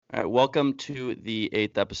All right, welcome to the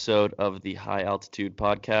 8th episode of the High Altitude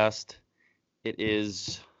Podcast. It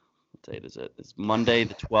is, what date is it? It's Monday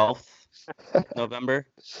the 12th of November.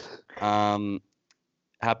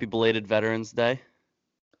 Happy belated Veterans Day.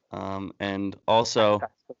 And also,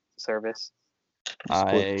 service.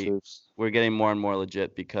 we're getting more and more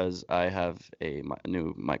legit because I have a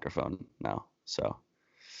new microphone now. So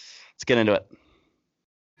let's get into it.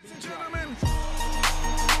 Ladies and gentlemen,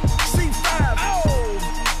 C5. Oh,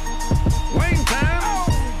 Wayne time. Oh,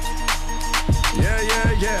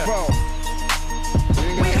 yeah. Bro.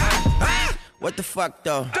 We hot. What the fuck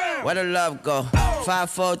though? Where the love go? 5,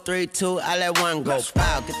 4, 3, 2, I let one go.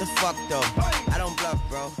 Wow, get the fuck though. I don't bluff,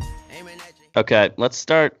 bro. Aiming at you. Okay, let's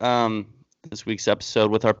start this week's episode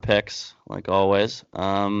with our picks, like always.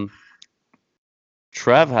 Trev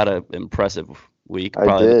had an impressive week,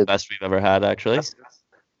 probably the best we've ever had, actually.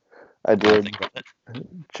 I did.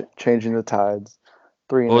 Changing the tides.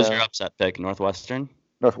 3-0. What was your upset pick? Northwestern?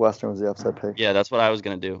 Northwestern was the upset pick. Yeah, that's what I was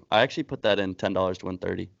going to do. I actually put that in $10 to win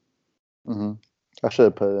 30. Mm-hmm. I should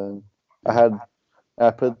have put it in. I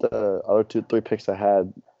put the other 3 picks I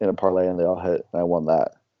had in a parlay and they all hit and I won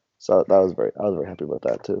that. So I was very happy with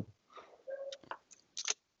that too.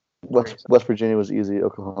 West Virginia was easy,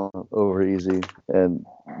 Oklahoma over easy, and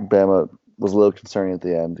Bama was a little concerning at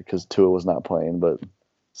the end because Tua was not playing, but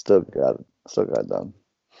still got it done.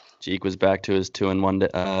 Jeek was back to his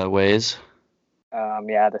 2-1 ways.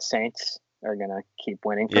 Yeah, the Saints are gonna keep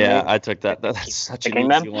winning. Yeah, I took that. That's such an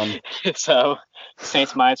easy one. So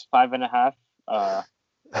Saints minus 5.5.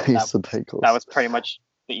 That was pretty much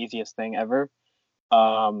the easiest thing ever.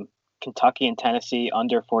 Kentucky and Tennessee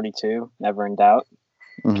under 42, never in doubt.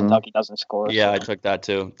 Mm-hmm. Kentucky doesn't score. Yeah, so. I took that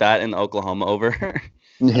too. That and Oklahoma over.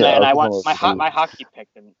 Yeah, and I want my hockey pick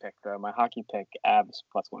didn't pick though. My hockey pick Avs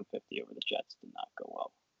plus 150 over the Jets did not go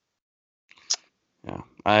well. Yeah,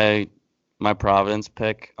 my Providence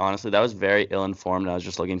pick, honestly, that was very ill-informed. I was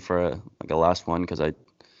just looking for a last one because I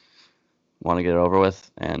want to get it over with,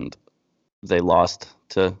 and they lost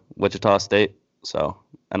to Wichita State. So,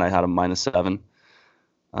 and I had a -7.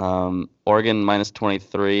 Oregon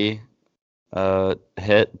 -23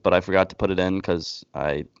 hit, but I forgot to put it in because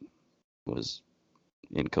I was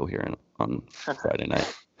incoherent on Friday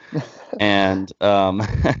night. And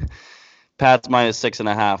Pats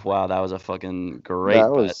 -6.5. Wow, that was a fucking great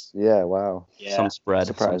bet. Wow. Yeah. Some spread.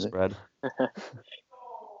 Surprising.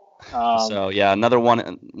 So yeah, another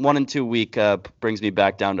 1-2 week brings me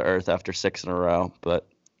back down to earth after 6 in a row. But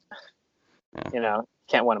yeah.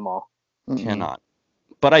 Can't win them all. Mm-hmm. Cannot.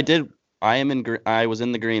 But I did. I was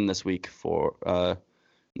in the green this week for the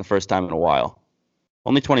first time in a while.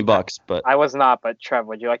 Only $20, but I was not. But Trev,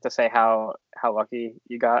 would you like to say how lucky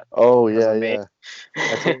you got? Oh yeah.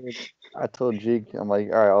 I told Jeek, I'm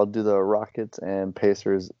like, all right, I'll do the Rockets and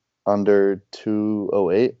Pacers under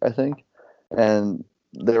 208, I think, and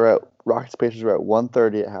Rockets Pacers were at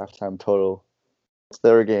 130 at halftime total. So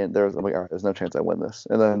they were getting I'm like, all right, there's no chance I win this.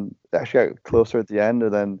 And then actually got closer at the end,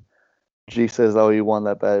 and then G says, "Oh, you won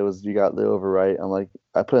that bet. You got the over right." I'm like,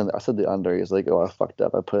 I said the under. He's like, "Oh, I fucked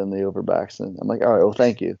up. I put in the over backs." And I'm like, "All right, well,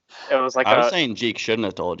 thank you." It was like I was saying Jeek shouldn't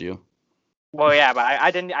have told you. Well, yeah, but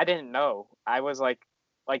I didn't know. I was like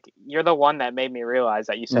you're the one that made me realize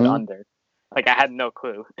that you said under. Like I had no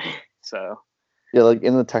clue. So. Yeah, like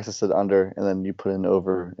in the text I said under, and then you put in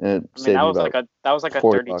over, and that was like a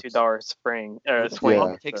 $32 swing. Who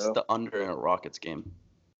takes the under in a Rockets game?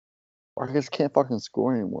 Rockets can't fucking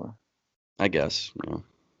score anymore. I guess. Yeah.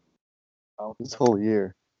 Oh. This whole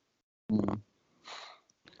year. Yeah.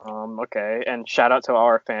 Okay, and shout out to all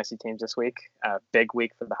our fantasy teams this week. Big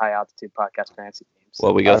week for the High Altitude Podcast fantasy teams.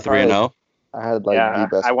 Well, we go 3-0. I had the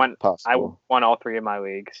best possible. I won all 3 of my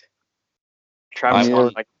leagues. Travis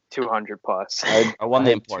won 200 plus. I won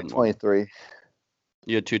the important 23. One.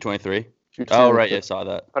 You had 223? Oh, right. I saw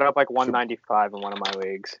that. Put up 195 in one of my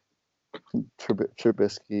leagues.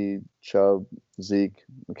 Trubisky, Chubb, Zeke,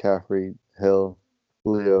 McCaffrey, Hill,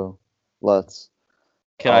 Julio, Lutz.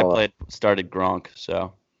 I started Gronk,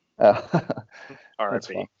 so.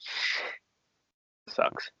 RIP.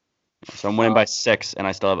 Sucks. So I'm winning by 6, and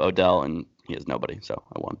I still have Odell, and he has nobody, so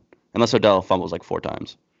I won. Unless Odell fumbles 4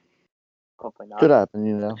 times. Hopefully not. Could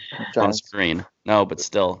happen, On screen. No, but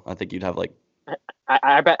still, I think you'd have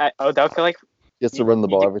I bet Odell could he has to run the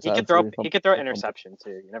ball every time. He could throw an interception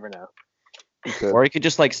too. You never know. Or he could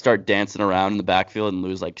just start dancing around in the backfield and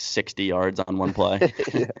lose 60 yards on one play.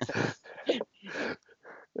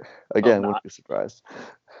 Again, wouldn't be surprised.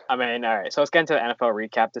 I mean, all right. So let's get into the NFL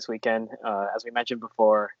recap this weekend. As we mentioned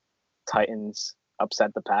before, Titans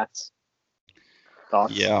upset the Pats.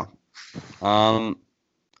 Thoughts? Yeah.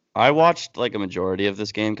 I watched like a majority of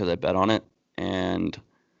this game because I bet on it, and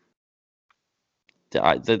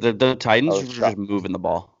the Titans was were just shocked. moving the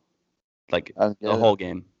ball like I get the it. whole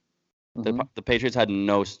game. Mhm. The Patriots had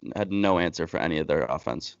no answer for any of their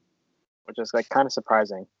offense. which is like kind of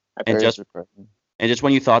surprising. And Very just surprising. And just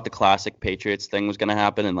when you thought the classic Patriots thing was gonna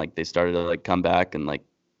happen, and like they started to like come back, and like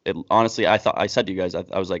it honestly, I said to you guys, I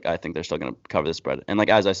was like, I think they're still gonna cover the spread, and like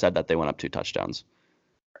as I said that, they went up 2 touchdowns.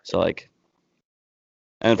 So like,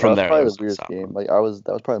 and from That there, was it probably was the weirdest game. Like that was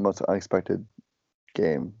probably the most unexpected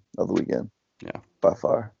game of the weekend. Yeah. By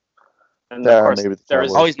far. And Yeah, of course, maybe the there was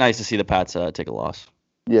Cowboys. always nice to see the Pats take a loss.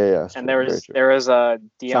 Yeah. and there was true. there was not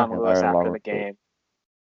Dion gonna Lewis iron after long the report. game.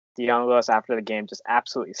 Dion Lewis after the game just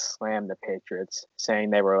absolutely slammed the Patriots, saying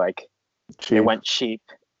they were like they Cheap. went cheap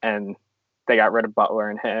and they got rid of Butler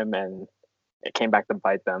and him, and it came back to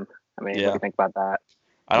bite them. I mean, what do Yeah. you think about that?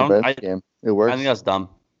 I don't. I game. It works. think that's dumb.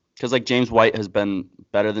 Because like James White has been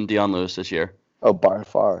better than Dion Lewis this year. Oh, by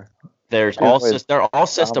far. They're James all White they're all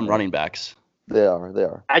system dominant. running backs. They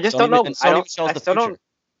are. I just Sony don't know. and I Sony don't. Michel's I the still future. don't.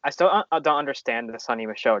 I still don't understand the Sonny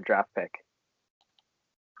Michel draft pick.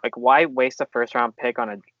 Like, why waste a first round pick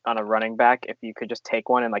on a running back if you could just take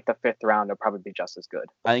one in like the 5th round? It'll probably be just as good.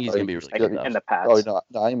 I think he's gonna be really good. Like in though. the past. Oh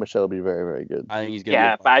no, I think Michelle will be very, very good. I think he's gonna.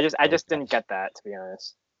 Yeah, be but I just didn't get that, to be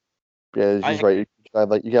honest. Yeah, I she's right. You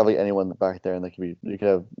could have like anyone back there, and you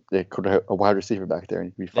could have a wide receiver back there, and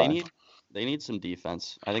you could be fine. They need some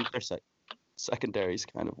defense. I think their secondary is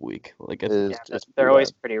kind of weak. Like It if is Yeah, just they're pretty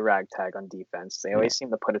always bad. pretty ragtag on defense. They always seem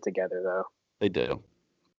to put it together, though. they do.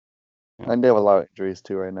 And they have a lot of injuries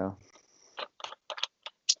too right now.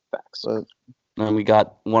 Facts. But And we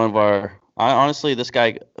got one of our. Honestly, this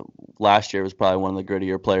guy last year was probably one of the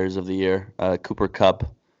grittier players of the year. Cooper Kupp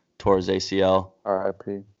tore his ACL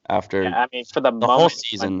RIP. after Yeah, I mean, for the the moment whole he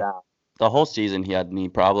season. went down. The whole season he had knee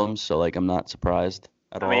problems, so like I'm not surprised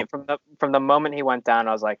at I all. mean, from the moment he went down,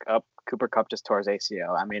 I was like, "Oh, Cooper Kupp just tore his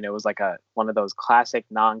ACL." I mean, it was like one of those classic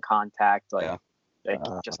non-contact, like, Yeah. like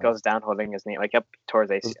just goes down holding his knee. Like, yep, tore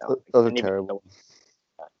his ACL. Those are Didn't even terrible.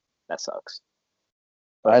 know. That sucks.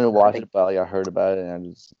 I didn't watch think it, but like, I heard about it, and I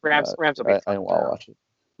just Rams will be I fine didn't want to now. watch it.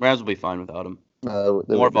 Rams will be fine without him. They More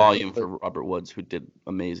would be- volume for Robert Woods, who did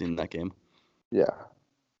amazing in that game. Yeah.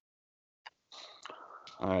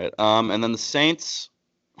 All right. And then the Saints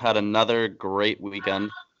had another great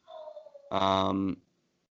weekend. I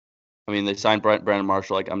mean, they signed Brandon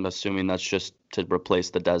Marshall. Like, I'm assuming that's just to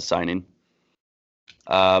replace the Dez signing.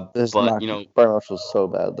 This But not, you know, Brian Marshall's so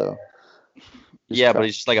bad though. yeah, but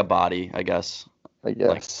he's just like a body, I guess. I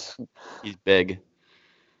guess. He's big.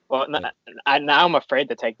 Well, now I'm afraid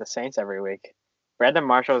to take the Saints every week. Brandon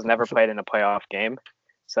Marshall has never played in a playoff game,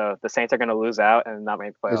 so the Saints are going to lose out and not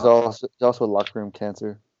make There's playoffs. also locker room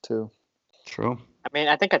cancer too. True. I mean,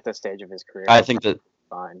 I think at this stage of his career, I he'll think that.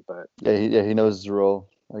 fine, but Yeah, he knows his role.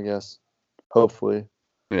 I guess. Hopefully.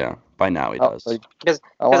 Yeah. By now he does. Because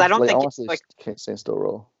I want don't think, to like- Saints still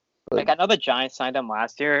roll. But like I know the Giants signed him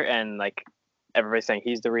last year, and like everybody's saying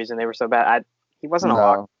he's the reason they were so bad. He wasn't a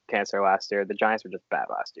lot no, of cancer last year. The Giants were just bad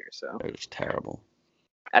last year, so They're just terrible.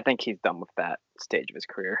 I think he's done with that stage of his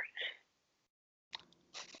career.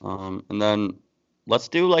 And then let's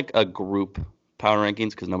do like a group power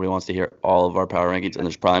rankings because nobody wants to hear all of our power rankings, and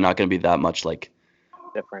there's probably not going to be that much like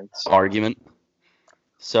Difference. argument.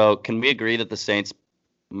 So can we agree that the Saints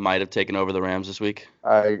might have taken over the Rams this week?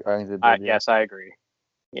 I think they did. Yeah. Yes, I agree.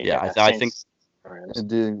 Yeah, I think- Saints, Rams. And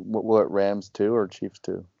do what Rams too or Chiefs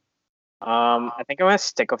too? I think I'm gonna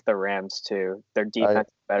stick with the Rams too. Their defense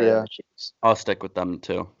is better yeah. than the Chiefs. I'll stick with them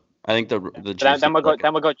too. I think the But Chiefs. then we'll go. like,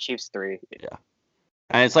 Then we'll go Chiefs 3.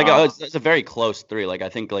 and it's like it's a very close 3. Like I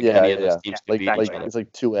think like Yeah, any of those yeah. teams could Like- beat exactly. each other. It's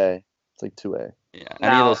like 2A. It's like 2A. Yeah, any of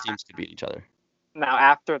Now- those teams could beat each other. Now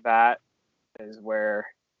after that is where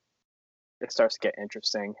it starts to get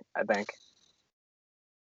interesting. I think.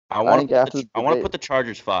 I want think to after the debate- put the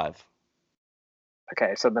Chargers 5.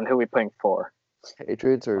 Okay, so then who are we playing 4?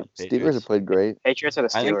 Patriots or Steelers Patriots. have played great. Patriots or the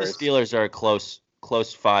Steelers? I think the Steelers are a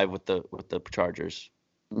close 5 with the Chargers.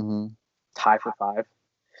 Mm-hmm. Tie for 5.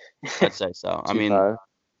 I'd say so. I mean,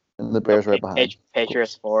 and the Bears right behind.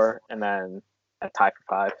 Patriots 4, and then a tie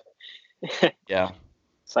for 5. yeah.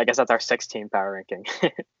 So I guess that's our 6-team power ranking.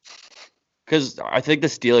 Because I think the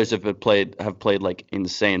Steelers have played like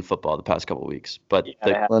insane football the past couple of weeks, but Yeah, the,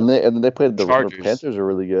 they have. And then they played the Chargers. Panthers are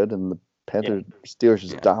really good, and the Steelers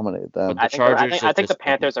just Yeah. dominated them. But the I Chargers think are the just-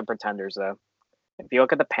 Panthers are pretenders though. If you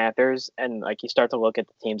look at the Panthers and like you start to look at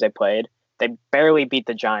the teams they played, they barely beat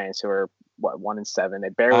the Giants, who are 1-7. They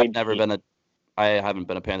barely. I haven't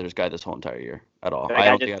been a Panthers guy this whole entire year at all. Like, I I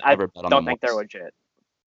don't just- think I've ever bet on don't them think they're once. legit.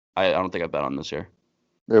 I don't think I've bet on them this year.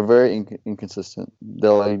 They're very inconsistent.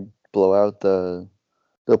 They'll like blow out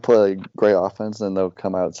they'll play like great offense, and they'll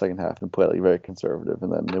come out second half and play like very conservative,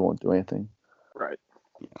 and then they won't do anything. Right.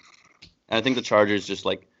 And I think the Chargers just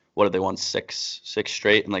like what did they won six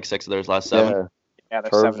straight and like 6 of theirs last 7. Yeah, Yeah,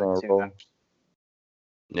 they're Curves 7-2 on a roll. now.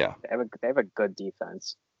 Yeah. They have a good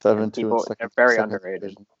defense. 7-2 People- in second. they're very second underrated.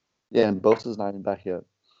 division. Yeah, and Bosa's not even back yet.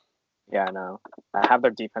 Yeah, I know. I have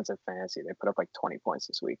their defensive fantasy. They put up like 20 points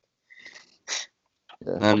this week.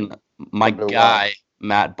 Yeah. And my Wonder why. guy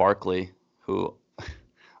Matt Barkley, who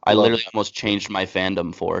I Love literally almost changed my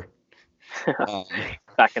fandom for.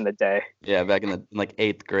 Back in the day. Yeah, back in like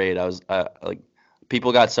 8th grade, I was like,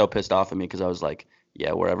 people got so pissed off at me because I was like,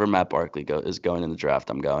 yeah, wherever Matt Barkley is going in the draft,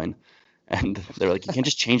 I'm going. And they're like, you can't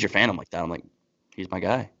just change your fandom like that. I'm like, he's my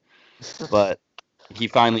guy. But he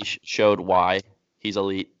finally showed why he's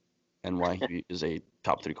elite and why he is a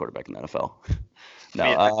top 3 quarterback in the NFL.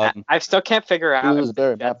 No, I still can't figure out. Who if was the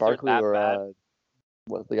better, Jets Matt are Barkley that or bad.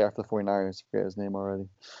 what the guy for the 49ers? I forget his name already.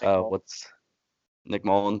 what's Nick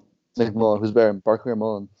Mullen? Nick Mullen. Who's better, Barkley or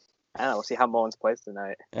Mullen? I don't know. We'll see how Mullins plays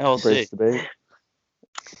tonight. Yeah, we'll see. Brace debate.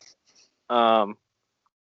 What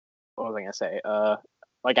was I gonna say?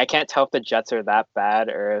 Like I can't tell if the Jets are that bad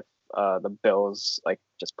or if the Bills like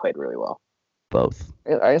just played really well. Both.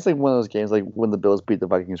 I guess like one of those games like when the Bills beat the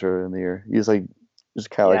Vikings earlier in the year. He was like just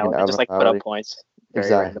kind of Yeah, like an they out just of like put reality. up points. Very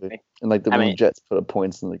Exactly. randomly. And like the I when mean- the Jets put up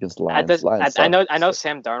points against the At Lions. this, Lions I know suck.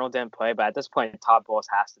 Sam Darnold didn't play, but at this point, Todd Bowles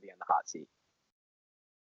has to be in the hot seat.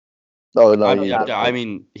 Oh no, I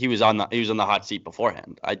mean, he was on the hot seat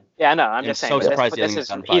beforehand. Yeah, no, I'm I'm just so saying. but surprised he this hasn't is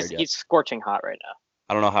gotten fired yet. he's scorching hot right now.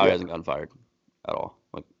 I don't know how he Yeah. hasn't gotten fired at all.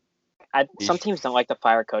 Like, Some He's- teams don't like to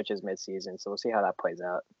fire coaches mid-season, so we'll see how that plays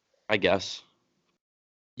out. I guess.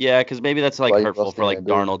 Yeah, because maybe that's like Like hurtful Russ for like Van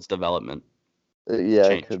Der. Darnold's development. yeah,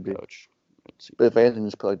 Change it could be. coach. Let's see. But if anything,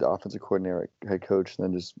 just put like the offensive coordinator, like, head coach, and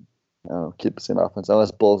then just I don't know, keep the same offense.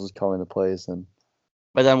 Unless Bowles is calling the plays, then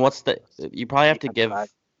But then you probably have to Defensive give back.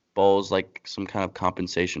 Bowles like some kind of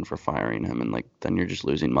compensation for firing him, and like then you're just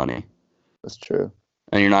losing money, that's true.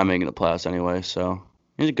 and you're not making the playoffs anyway. So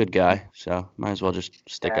he's a good guy, so might as well just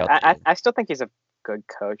stick Yeah, out. I still think he's a good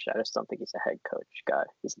coach. I just don't think he's a head coach guy.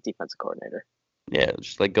 He's a defensive coordinator. Yeah,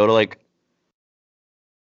 just like go to like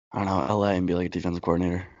I don't know LA and be like a defensive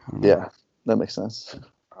coordinator. I don't know. Yeah, that makes sense.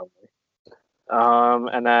 Probably.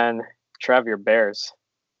 And then Trev, your Bears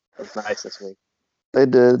was nice this week. They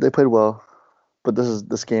did. They played well, but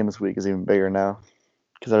this game this week is even bigger now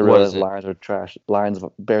because I What realize is it? Lions are trash. Lions,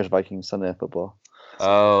 Bears, Vikings Sunday Night Football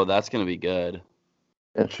Oh, that's gonna be good.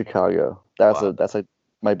 in Chicago. That's Wow. like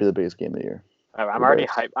might be the biggest game of the year. I'm The already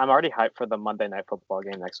Bears. hyped. I'm already hyped for the Monday Night Football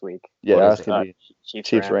game next week. Yeah, What is that's it? gonna be Chiefs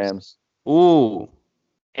Chiefs Rams Ooh,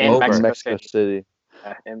 in Over. Mexico, City. City.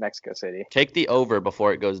 Yeah, in Mexico City. take the over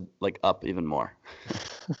before it goes like up even more.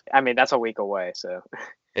 I mean, that's a week away, so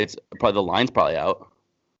It's probably the line's probably out.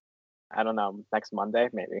 I don't know. Next Monday,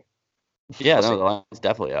 maybe. Yeah, We'll no, see. the line's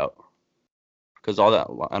definitely out because all that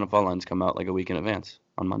NFL lines come out like a week in advance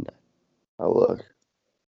on Monday. Oh look,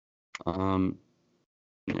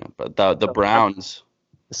 Yeah, but the Browns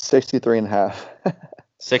 63.5.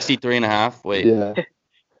 63.5. Wait, Yeah,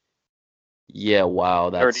 yeah, wow,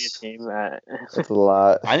 30 that's. team. that's a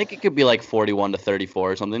lot. I think it could be like 41-34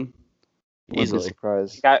 or something. Wouldn't be Easily.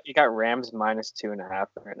 surprised. You got Rams -2.5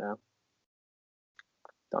 right now.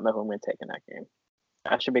 Don't know who I'm gonna take in that game.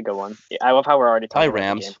 That should be a good one. Yeah, I love how we're already talking Probably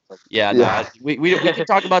about the Rams. game. Yeah, Yeah. no, we can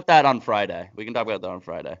talk about that on Friday. We can talk about that on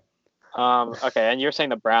Friday. Okay, and you're saying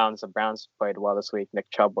the Browns. The Browns played well this week. Nick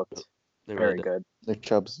Chubb looked They very really did. good. Nick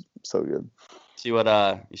Chubb's so good. See what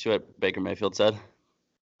Baker Mayfield said?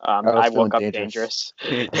 I was woke up feeling dangerous.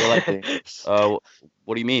 They're like, Dangerous.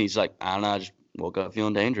 what do you mean? He's like, I don't know, I just woke up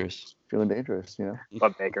feeling dangerous. Feeling dangerous, you know.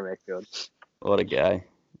 But Baker Mayfield. What a guy.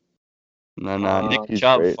 And then Nick He's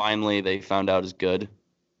Chubb great. finally they found out is good.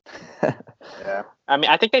 Yeah. I mean,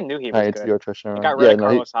 I think they knew he was Nice good. your attrition. They got rid of no,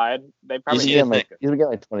 Carlos Hyde. They he's probably see been the getting he's been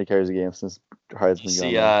getting like 20 carries a game since Hyde's You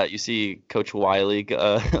been gone. see, you see Coach Wiley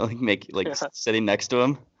sitting next to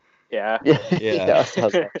him. yeah. Yeah, Yeah. I saw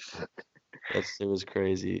that. It was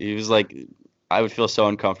crazy. He was like, I would feel so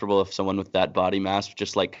uncomfortable if someone with that body mass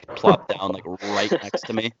just like plopped down like right next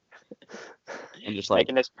to me and just like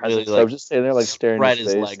Making his really, presence. So I was just sitting there like staring spread at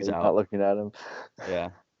his face, legs like, out. not looking at him. yeah,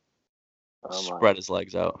 Oh my. spread his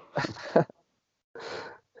legs out. All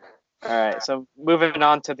right, so moving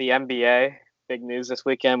on to the NBA. Big news this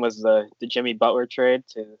weekend was the Jimmy Butler trade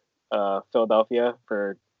to Philadelphia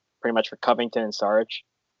for pretty much for Covington and Saric.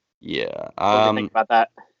 Yeah. What do you think about that?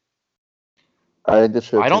 I think this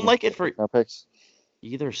should. I don't like it for picks.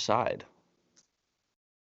 either side.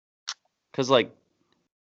 Cause like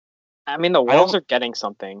I mean, the I Wolves don't- are getting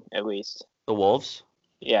something at least. The Wolves.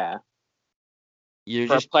 Yeah, You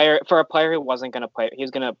for just a player who wasn't gonna play, he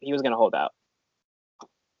was gonna hold out.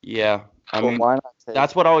 yeah. I Well, mean, why not take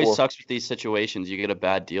that's what always 4 sucks with these situations. You get a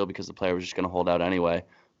bad deal because the player was just going to hold out anyway.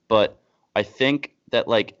 But I think that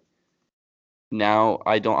like now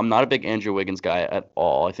I'm not a big Andrew Wiggins guy at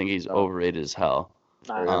all. I think he's No. overrated as hell.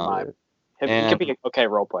 Neither Very am I. overrated. He and- could be an okay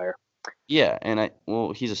role player. Yeah, and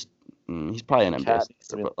he's probably an NBA Cat center, needs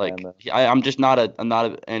to be but in like the band, I'm just not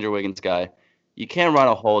an Andrew Wiggins guy. You can't run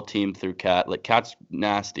a whole team through Cat. Like Cat's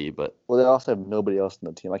nasty, but Well, they also have nobody else in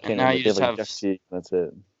the team. I can't now remember. you They have just like have- Jeff Teague, and that's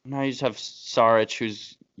it. now you just have Saric,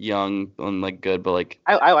 who's young and like good, but like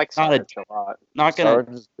I like Not a- Saric a lot. not gonna. Sarge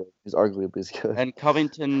is good. He's arguably good. And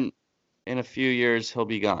Covington, in a few years, he'll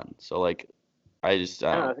be gone. So like, I just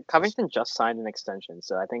I don't know. Covington just signed an extension,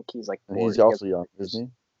 so I think he's like. And 40. he's also young, isn't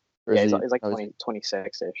he? Or Yeah, is he's he- like oh, is he-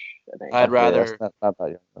 26 ish. I think. I'd okay, rather that's not that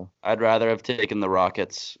young though. I'd rather have taken the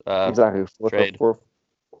Rockets. Exactly. trade.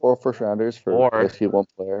 Four first rounders for Or- basically one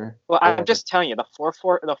player. Well, Yeah. I'm just telling you, the four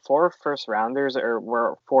first rounders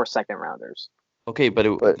were 4 second rounders. Okay, but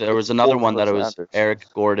But there was it's another 4 one that it was first-rounders. Eric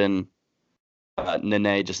Gordon,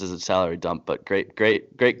 Nene, just as a salary dump, but great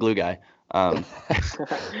glue guy.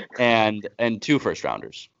 And 2 first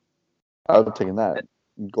rounders. I would have taken that.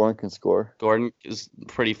 Gordon can score. Gordon is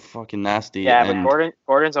pretty fucking nasty. Yeah, and, but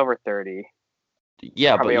Gordon's over 30.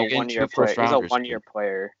 Yeah, but Probably you're a getting 1 2 year player. first He's a rounders. 1 year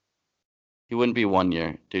player. He wouldn't be 1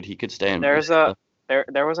 year, dude. He could stay in. There was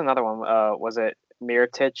another one. Was it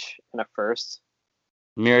Mirotic in a first?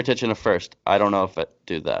 Mirotic in a first. I don't know if I'd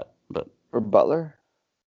do that, but For Butler?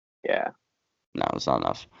 Yeah. no, it's not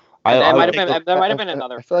enough. That would might have take been. There might have been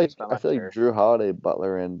another. I feel like first, but I'm not sure. Drew Holiday,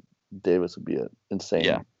 Butler, and Davis would be an insane.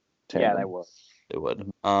 Yeah. Yeah, tandem. they would. It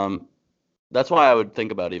would. That's why I would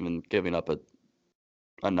think about even giving up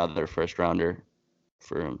another first rounder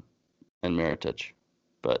for him and Mirotic.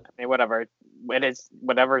 But I mean, whatever.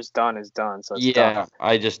 Whatever's done is done. So it's yeah,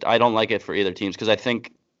 done. I don't like it for either teams because I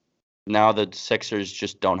think now the Sixers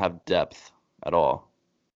just don't have depth at all.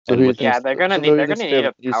 So And who do you with- Yeah, think's- they're gonna so need- who do they're you think's gonna need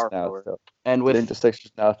a favorite in the East power now, forward. though? And Do you think with the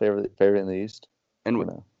Sixers now favorite in the East? and Or with,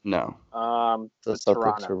 no? no, The Celtics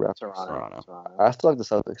Toronto. or Raptors? Toronto. I still like the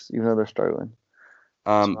Celtics, even though they're struggling.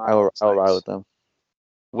 um, Toronto. I will ride Nice. with them.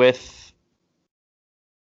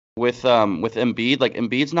 with Embiid, like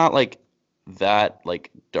Embiid's not like that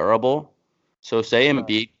like durable. So say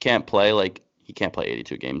Embiid can't play, like he can't play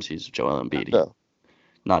 82 games. He's Joel Embiid. He's No.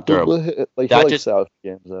 not durable. Like That he'll just- excel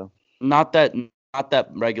games though. Not that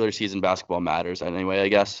regular season basketball matters anyway, I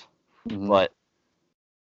guess. Mhm. But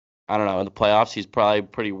I don't know. In the playoffs, he's probably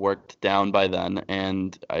pretty worked down by then,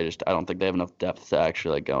 and I don't think they have enough depth to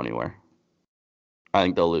actually like go anywhere. I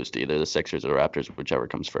think they'll lose to either the Sixers or the Raptors, whichever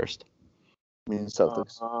comes first. I mean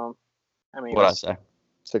Celtics, I mean, What I say?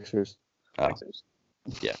 Sixers. Oh. Sixers.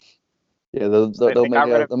 Yeah, they'll They make got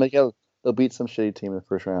rid out. of- They'll make out. They'll beat some shitty team in the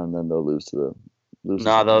first round, and then they'll lose to the. No,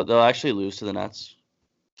 someone. they'll actually lose to the Nets.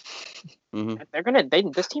 hmm They're gonna.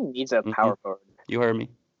 This team needs a Mhm. power forward. You heard me.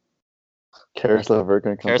 Karis LeVert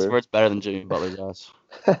gonna come Karis through. LeVert's better than Jimmy Butler does.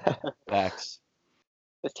 Facts.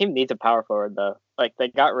 This team needs a power forward though. Like they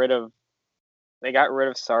got rid of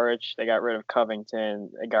Saric. They got rid of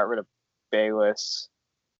Covington. They got rid of Bayless.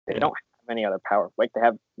 They don't have any other power. Like they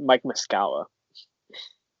have Mike Muscala.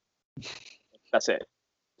 That's it.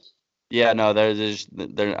 Yeah, no,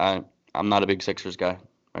 I'm not a big Sixers guy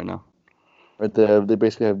right now. Right, they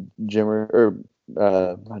basically have Jimmer or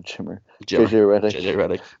not Jimmer. Jimmer. JJ Redick. JJ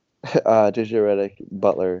Redick. JJ Redick,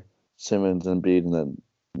 Butler, Simmons, and Embiid, and then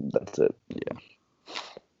that's it.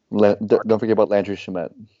 Yeah. Don't forget about Landry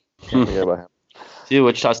Shamet. Don't forget about him. See the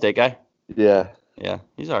Wichita State guy? Yeah, Yeah,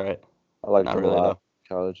 he's all right. I like Not him really, a lot.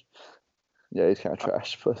 in college. Yeah, he's kind of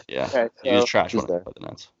trash, but Yeah, Okay, he was so, trash he's when he there. played the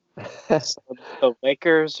Nets. so the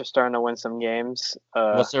Lakers are starting to win some games.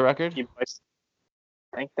 What's their record? You boys,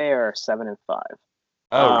 I think they are 7-5.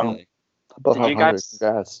 Oh, um, really? about Did you 500. guys-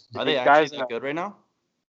 Congrats. Are they you actually guys, that good right now?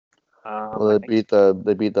 Well, I they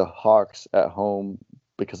think beat the Hawks at home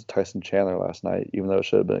because of Tyson Chandler last night, even though it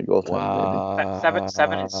should have been a goaltender. Wow.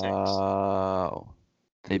 7-6. Wow.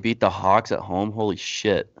 They beat the Hawks at home? Holy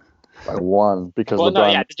shit. By one because Well, LeBron. no,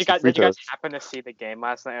 yeah. Did you missed some guys free throws. happen to see the game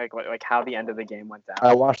last night? Like how the end of the game went down?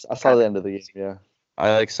 I saw the end of the game. Yeah,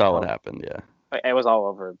 I saw what happened, yeah. Like, it was all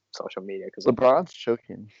over social media because LeBron's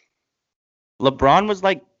choking. LeBron was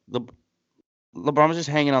like LeBron was just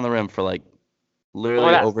hanging on the rim for like literally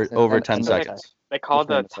Well, over and- 10 and- seconds. they called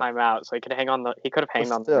the Which one? timeout, so he could hang on the. He could have hanged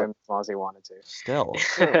But on the still. rim as long as he wanted to. Still.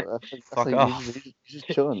 Fuck off. He's just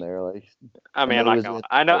chilling there. Like I mean, And I'm it not was- going.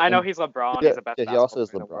 I know and- he's LeBron. yeah, He's the best. yeah, he also is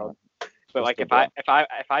basketball player in the LeBron. world. But He's like LeBron.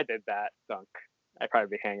 if I did that dunk, I'd probably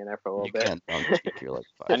be hanging there for a little You bit. can't dunk. Jake, you're like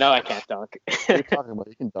I know I can't dunk. What are you talking about?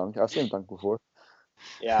 You can dunk. I've seen him dunk before.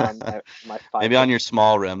 Yeah, on my 5. Maybe on your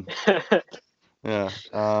small rim. Yeah.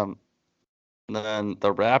 Then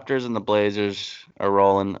the Raptors and the Blazers are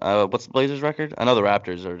rolling. What's the Blazers record? I know the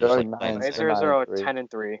Raptors are They're just like like playing. nine. sick. Blazers They're are 9-3.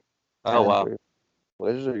 10-3. Oh wow.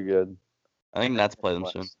 Blazers are good. I think Nets play them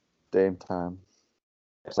soon. Dame time.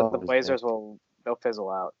 Except the Always Blazers they'll fizzle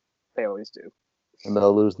out. They always do. And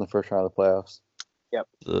they'll lose in the first round of the playoffs.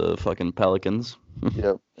 The fucking Pelicans.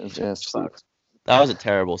 Yep. It's Sucks. That was a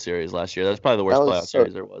terrible series last year. That's probably the worst That was playoff so-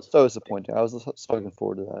 series there was. so disappointing. I was so looking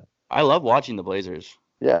forward to that. I love watching the Blazers.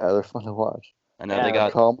 Yeah, they're fun to watch. I know Yeah, they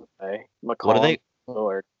got. Calm. Hey, What do McCollum, they?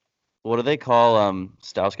 Lillard. What do they call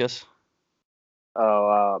Stauskas?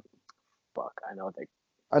 Oh, fuck. I know what they.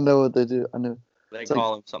 I know what they do. I know. They It's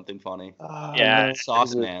call him something funny. Yeah. no, Sauce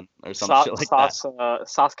is it Man or some shit like that.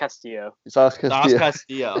 Sauce Castillo. Sauce Sauce Castillo.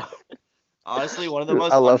 Castillo. Honestly, one of the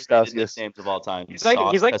most I love underrated Stauskas. nicknames of all time. He's Sauce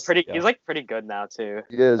pretty. Castillo. He's like pretty good now too.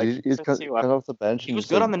 He is. Like, He's since coming he left- off the bench. He and was just,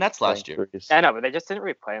 good like, on the Nets last year. threes. I know, but they just didn't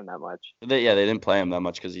really play him that much. They didn't play him that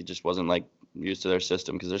much because he just wasn't like used to their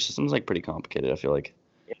system because their system's like pretty complicated. I feel like.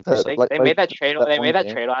 That- They, like- they like made that trade. that They one made that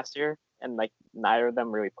game. trade last year, and like neither of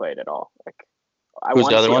them really played at all. Like I Who's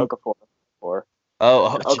want the to other see one? Okafor.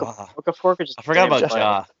 Oh, Oka- Ja. Okafor could just. I forgot didn't about play.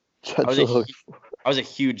 Ja. I was a Look, I was a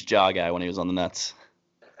huge Ja guy when he was on the Nets.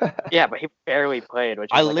 Yeah, but he barely played. Which is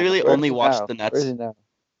I like a- literally where's only he watched now? the Where is Nets. he now?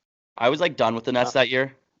 I was like done with the Nets that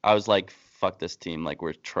year. I was like, fuck this team, like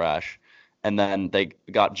we're trash. And then they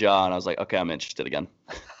got Ja, and I was like, okay, I'm interested again.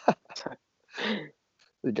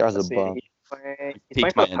 The guy's a Let's see, bum. He's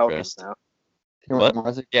Piqued playing for my the Pelicans interest. now. He What?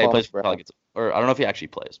 reminds me of Yeah, he Kwame plays for Brown. Pelicans, or I don't know if he actually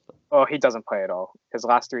plays, but Oh, he doesn't play at all. His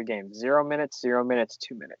last 3 games: 0 minutes, 0 minutes,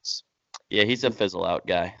 2 minutes. yeah, he's a fizzle out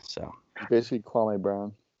guy. So He's basically Kwame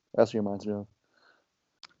Brown. That's what he reminds me of.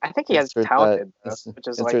 I think he has Insert talented, that- though, which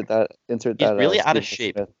is insert like that. Insert He's that. really out of Stephen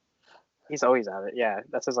shape. Smith. he's always at it. Yeah,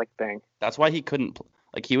 that's his like thing. that's why he couldn't.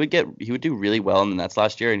 Like he would do really well in the Nets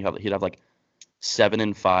last year, and he'd have like 7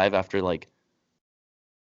 and 5 after like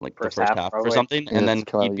the First first half, half or probably. something, Yeah, and then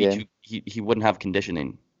it's come out he'd of the beat you. He wouldn't have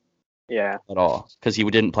conditioning Yeah, at all because he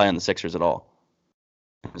didn't play on the Sixers at all.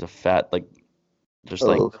 He was a fat just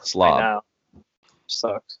like Oh. I slob. know.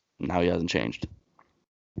 Sucks. Now he hasn't changed.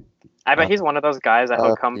 I bet he's one of those guys that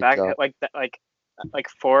he'll come he back does. like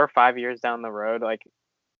 4 or 5 years down the road. Like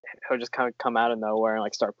he'll just kind of come out of nowhere and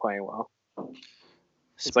like start playing well.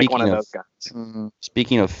 He's like one of those guys. Mhm.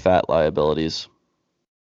 Speaking of fat liabilities,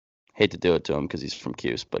 hate to do it to him because he's from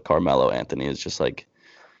Cuse, but Carmelo Anthony is just like,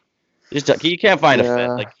 you can't find a fit. Yeah.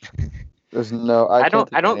 Like, There's no. I can't don't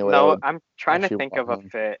think of any way I know. would- I'm trying to actually think of a want him.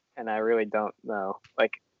 fit, and I really don't know.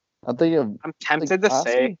 Like I'm thinking of I'm tempted to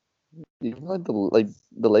say, even like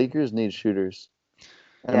the Lakers need shooters.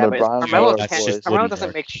 And yeah, but LeBron's Carmelo all that's over just it. Carmelo wouldn't doesn't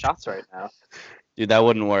work. make shots right now. dude, that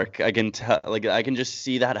wouldn't work. I can tell. Like, I can just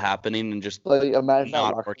see that happening and just Like imagine not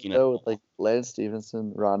that Rockets working though at with like Lance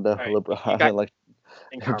Stevenson, Rondo, Alright, you LeBron, got- and like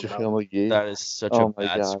And JaVale Carmelo. McGee. that is such Oh a my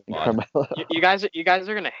bad god, squad. Carmelo. You guys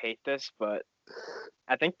are gonna hate this, but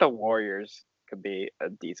I think the Warriors could be a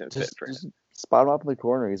decent fit just, for him. just spot him up in the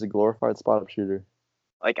corner. He's a glorified spot up shooter.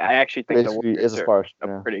 Like I actually think the Basically, Warriors is a are spot a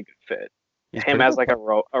shooter. pretty good fit. He's Him pretty as good.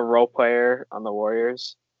 like a role player on the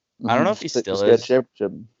Warriors. I don't know if he still Just get a is.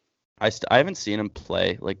 championship. I haven't seen him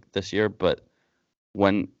play like this year, but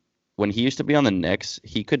when he used to be on the Knicks,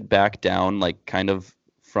 he could back down like kind of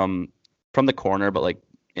from the corner, but like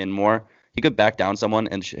in more. He could back down someone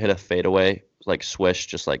and hit a fadeaway, like swish,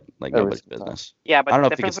 just like Every nobody's single time. business. Yeah, but I don't know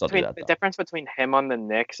the if he can difference still do between that, the though. difference between him on the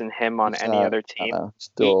Knicks and him on He's any not- other I team, don't know,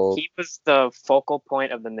 still, he was the focal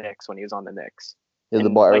point of the Knicks when he was on the Knicks. he had the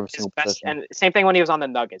And, ball like, every his single best, possession. and same thing when he was on the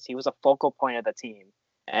Nuggets. He was a focal point of the team,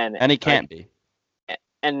 and And he like, can't be.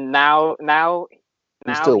 And now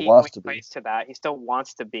still he wants only to be. plays to that. He still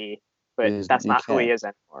wants to be, but He's- that's he not who he can't. is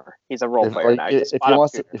anymore. He's a role If, player like, now. He's a if spot he up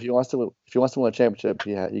wants to, shooter. if he wants to win a championship,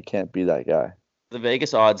 he can't be that guy. The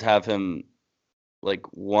Vegas odds have him like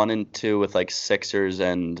 1 and 2 with like Sixers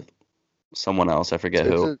and someone else. I forget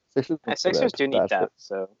who. Sixers do need that.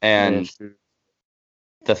 So And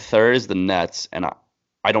the third is the Nets, and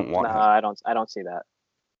I don't want no, him. I don't see that.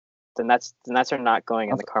 The Nets are not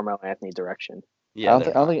going in the Carmelo Anthony direction. Yeah, I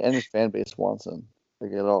don't think any fan base wants him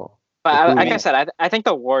like at all. But Like, who like I needs- said, I think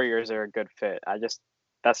the Warriors are a good fit.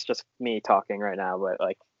 That's just me talking right now. But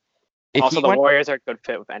like if also he the went- Warriors are a good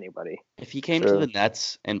fit with anybody. If he came to True. the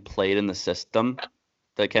Nets and played in the system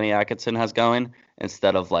that Kenny Atkinson has going,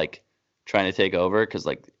 instead of like trying to take over, because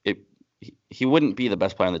like he wouldn't be the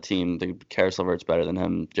best player on the team. Karis LeVert's better than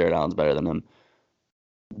him. Jared Allen's better than him.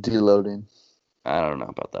 Deloading. I don't know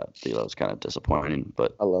about that. D'Lo's kind of disappointing,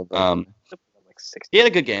 but I love that. Like 60. He had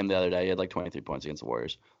a good game the other day. He had like 23 points against the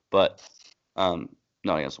Warriors, but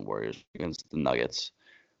not against the Warriors, against the Nuggets.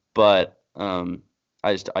 But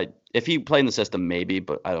if he played in the system, maybe,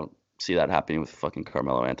 but I don't see that happening with fucking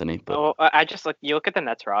Carmelo Anthony. But Oh, I just you look at the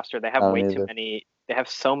Nets roster. They have I don't way too either. many. They have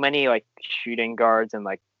so many like shooting guards and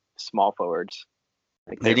like small forwards.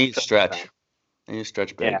 Like, they they're need so stretch. bad. They need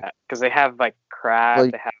stretch big. Yeah, because they have like Crab,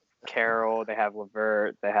 Like- they have Carroll, they have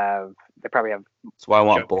Levert, they probably have That's why I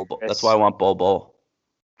want Joe Bol. That's Harris. why I want Bol.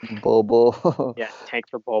 Bobo. tank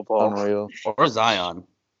for Bol Bol. Unreal. Or Zion.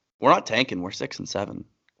 We're not tanking. We're 6 and 7.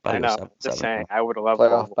 I know. Just saying, I would love Bol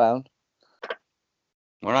Playoff Bol. bound.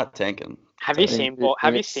 We're not tanking. Have you They- seen they- Bol? they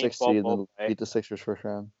Have you get seen 60 Bol and Bol then play? beat the Sixers first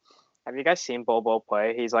round. Have you guys seen Bol Bol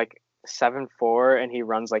play? He's like 7'4" and he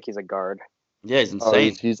runs like he's a guard. Yeah, he's Oh,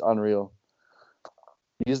 insane. he's unreal.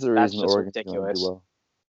 He's the That's reason just Oregon's going to ridiculous. do well.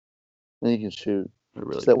 And he can shoot. They're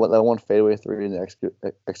really Just that good. one fadeaway three in the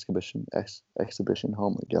exhibition. Oh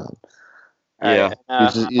my god, Yeah.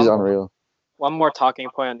 Alright, he's unreal. One more talking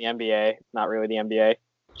point on the NBA. Not really the NBA.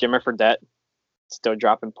 Jimmer Fredette still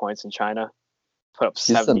dropping points in China. Put up He's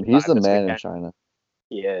 75 the this man in weekend. China.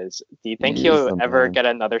 He is. Do you think He is he'll the ever man. get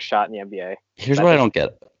another shot in the NBA? Here's what I don't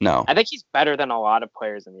get. No. I think he's better than a lot of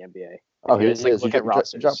players in the NBA. Oh, If he you is. just, like, He look at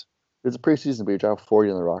rosters. dropped. It's a preseason, but he dropped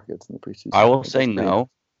 40 on the Rockets in the preseason. I will Like, say that's pretty- no.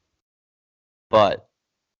 But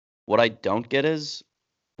what I don't get is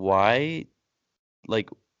why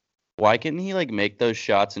can't he like make those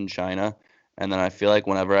shots in China? And then I feel like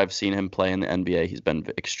whenever I've seen him play in the NBA, he's been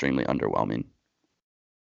extremely underwhelming.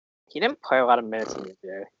 He didn't play a lot of minutes in the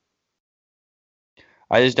NBA.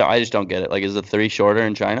 I just don't get it. Like, is the 3 shorter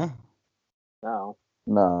in China? No.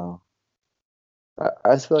 No.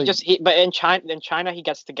 I just feel like But in China he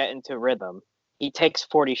gets to get into rhythm. He takes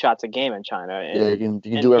 40 shots a game in China. And yeah, you can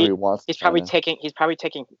and do whatever he wants. he's in probably China.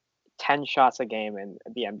 taking 10 shots a game in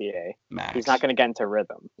the NBA. Max. He's not going to get into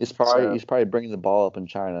rhythm. He's so- probably bringing the ball up in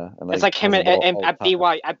China. And It's like him has the ball and all at the time.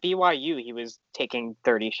 BYU, he was taking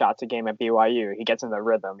 30 shots a game at BYU. He gets in the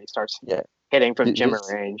rhythm. He starts Yeah. hitting from He- Jimmer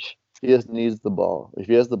he's- range. He just needs the ball. If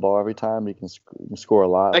he has the ball every time, he can score a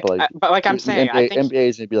lot. But like I'm saying, I think NBA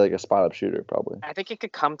is gonna be like a spot up shooter probably. I think he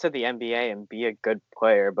could come to the NBA and be a good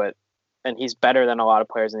player, and he's better than a lot of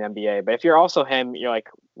players in the NBA. But if you're also him, you're like,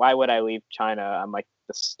 why would I leave China? I'm like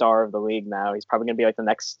the star of the league now. He's probably gonna be like the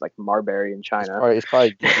next like Marbury in He's China.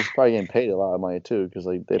 probably getting paid a lot of money too because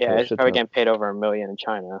like they Yeah, pay a he's shit probably ton. getting paid over $1 million in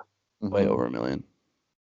China. way Mhm. over $1 million.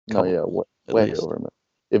 No, yeah, at way least. over. Man.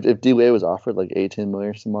 If D Wade was offered like 18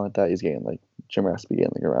 million or something like that, he's getting like Jimmer has to be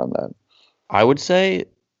getting like around that. I would say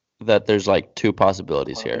that there's like 2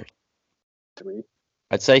 possibilities here. 3.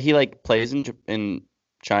 I'd say he like plays in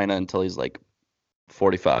China until he's like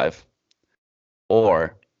 45,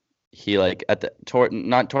 or he like at the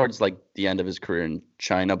not towards like the end of his career in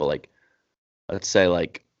China, but like let's say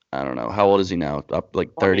like I don't know how old is he now? Up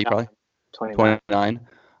like 30 probably 29. 29.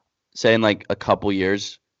 Say in like a couple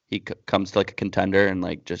years he comes to like a contender and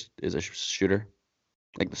like just is a shooter,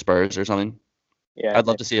 like the Spurs or something. Yeah, I'd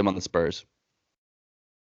love to see him on the Spurs,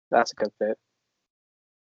 that's a good fit.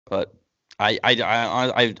 but I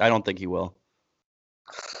don't think he will.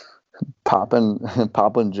 Popping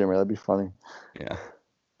Jimmer, that'd be funny. Yeah.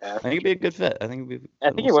 Yeah. I think it'd be a good fit. I think it'd be. I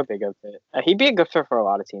think he would be a good fit. He'd be a good fit for a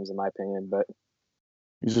lot of teams, in my opinion. But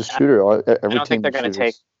He's a shooter. Every I don't think team they're gonna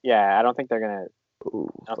take. Yeah, I don't think they're gonna. Ooh,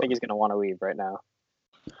 I don't think he's gonna want to leave right now.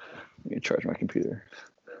 I'm gonna charge my computer.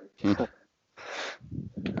 All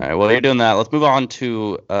right. While you're doing that, let's move on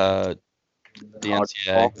to the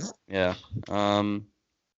NCAA. Yeah.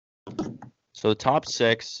 So the top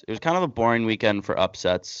 6. It was kind of a boring weekend for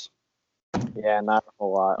upsets. Yeah, not a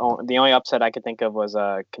whole lot. The only upset I could think of was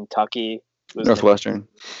Kentucky. Was Northwestern.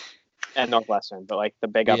 and Northwestern, but like the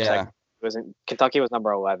big upset Yeah. wasn't. Kentucky was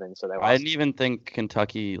number 11, so they lost. I didn't even think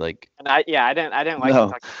Kentucky like. And I didn't like No.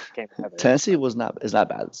 Kentucky came together. Tennessee is not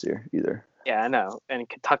bad this year either. Yeah, I know. And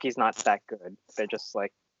Kentucky's not that good. They're just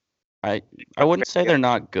like I wouldn't say they're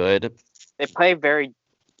not good. they play very.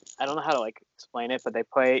 I don't know how to like explain it, but they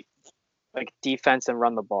play like defense and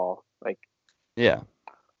run the ball. Like Yeah.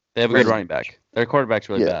 They have a good running back. Their quarterback's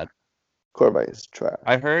really Yeah. bad. Quarterback is trash.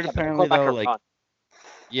 I heard their apparently quarterback though can like run.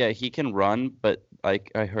 yeah he can run, but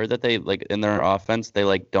like I heard that they like in their offense they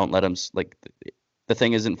like don't let him like the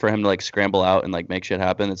thing isn't for him to like scramble out and like make shit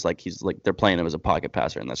happen. It's like he's like they're playing him as a pocket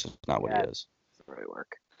passer and that's just not what Yeah. he is. Doesn't really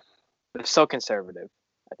work. They're so conservative,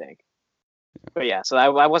 I think. But yeah, so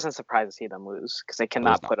I wasn't surprised to see them lose because they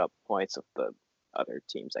cannot not. put up points with the other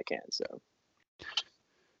teams that can. So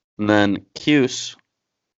And then Cuse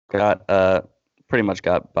got pretty much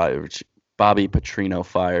got Bobby Petrino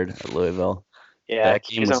fired at Louisville. Yeah, That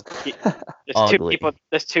game was there's two ugly. people.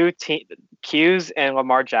 There's two team. Q's and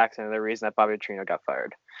Lamar Jackson are the reason that Bobby Petrino got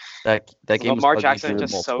fired. That game Lamar was ugly Jackson for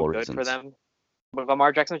is just so multiple good for reasons. them. But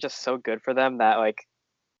Lamar Jackson is just so good for them that like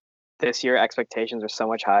this year expectations are so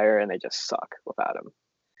much higher, and they just suck without him.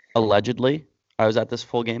 Allegedly, I was at this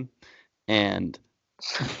full game, and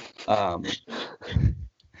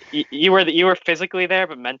You were physically there,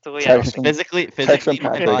 but mentally, I don't Text think. physically, Text from my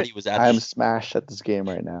Patrick, body was at I'm this. smashed at this game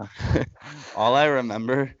right now. All I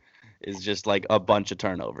remember is just like a bunch of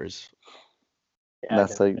turnovers. Yeah,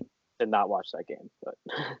 That's like did not watch that game, but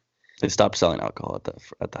They stopped selling alcohol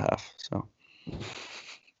at the half. So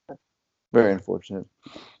very unfortunate.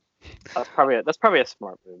 that's probably a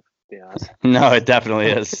smart move, to be honest. no, it definitely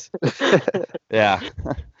is. Yeah,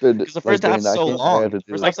 Dude, because the like, first half's during that so game, I long. had to The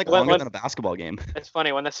do first it. half's like Like, longer when- than a basketball game. It's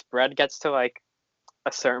funny when the spread gets to like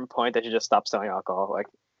a certain point, they should just stop selling alcohol. Like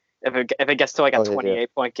if it gets to like a Oh, yeah,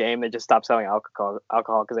 28-point game, they just stop selling alcohol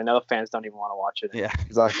because they know the fans don't even want to watch it. Yeah,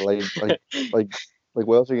 Exactly. Like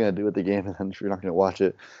what else are you gonna do with the game and then if you're not gonna watch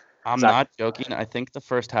it? I'm Exactly. not joking. I think the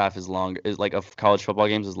first half is longer. Is like of college football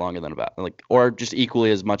games is longer than or just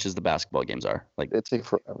equally as much as the basketball games are. Like It take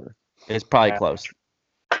forever. it's probably Yeah. close.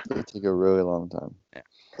 It take a really long time.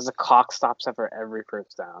 Because the clock stops after every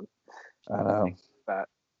first down. I know. That.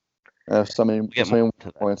 So many get so many more to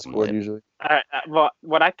that points one scored later. usually. Well,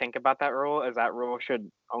 what I think about that rule is that rule should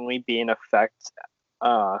only be in effect,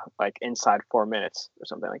 like inside 4 minutes or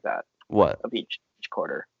something like that What? of each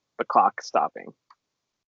quarter. The clock stopping.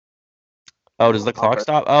 Oh, does the clock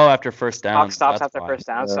stop? Oh, after first down. Clock stops That's after fine. first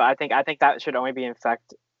down. Yeah. So I think that should only be in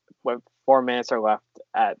effect when 4 minutes are left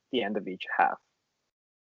at the end of each half,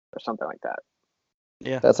 or something like that.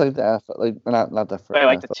 Yeah. That's like the NFL, like not the first. But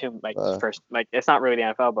like the NFL, first, like it's not really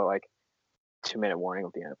the NFL, but like 2-minute warning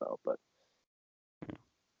with the NFL. But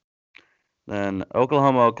Then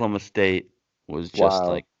Oklahoma State was just Wow.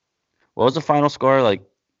 like, what was the final score? Like,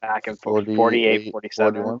 back and forth, 48,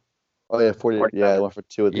 47. 41. Oh yeah, 40. Yeah, 47. they went for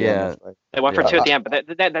two at the Yeah. end. That's right. They went for Yeah. 2 at the end, but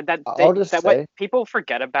I'll just that say- what people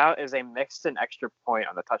forget about is they mixed an extra point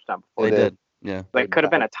on the touchdown before. they They did. Yeah. Like could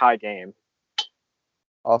have been a tie game.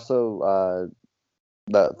 Also,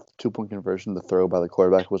 that 2-point conversion, the throw by the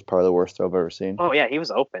quarterback was probably the worst throw I've ever seen. Oh yeah, he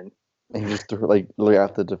was open. And he just threw like literally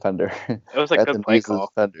at the defender. It was like at good the play knees of the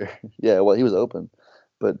call. defender. Yeah, well, he was open,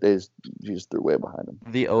 but he just threw way behind him.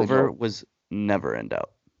 The over was never in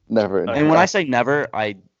doubt. Never. And And when I say never,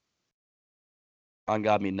 on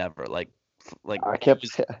God me never. Like I kept,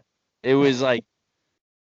 it was like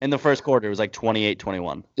in the first quarter, it was like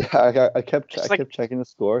 28-21. yeah, I kept It's like- kept checking the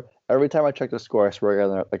score. Every time I checked the score, I swear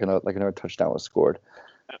another touchdown was scored.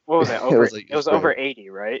 What was it? It Over, was like- it was over 80,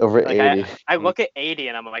 right? Over Like, 80. I look at 80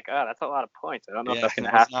 and I'm like, oh, that's a lot of points. I don't know if that's it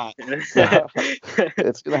gonna was happen.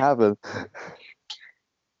 It's gonna happen.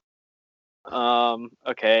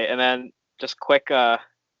 Okay, and then just quick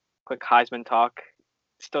Heisman talk.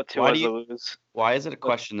 Still two Why of do to you- lose. Why is it a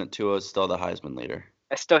question that Tua is still the Heisman leader?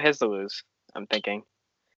 It's still his to lose. I'm thinking.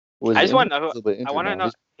 Was I just injured? want to know. He's a little bit I injured want to now.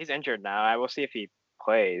 know. He's injured now. I will see if he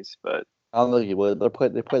plays, but I don't think he would. They play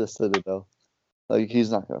the Citadel. Like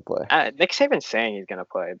he's not gonna play. Nick Saban's saying he's gonna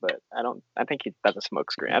play, but I don't. I think that's a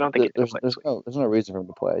smokescreen. I don't think he's gonna There's play. there's no reason for him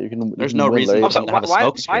to play. There's you can no win reason later. for him to have a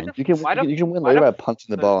smoke screen. You can why the- you can win why later the by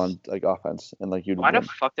punching the ball on like offense and like you. Why the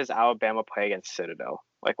fuck does Alabama play against Citadel?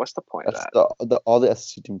 Like, what's the point of That's that? all the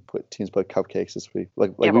SEC teams put cupcakes this week.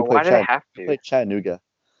 Like Yeah, we but why played do they have we to? played Chattanooga.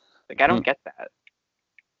 Like, I don't get that.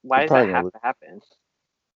 Why They're does probably that gonna have lose. to happen?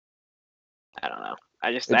 I don't know.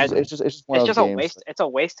 It's just one It's of just those a games waste. It's a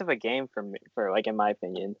waste of a game for me, for like in my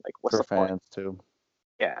opinion. Like, what's for the point? fans too.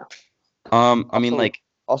 Yeah, I mean, Also- like,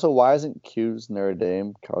 Also, why isn't Q's Notre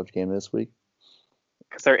Dame college game this week?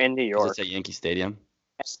 because they're in New 'cause York. it's at Yankee Stadium.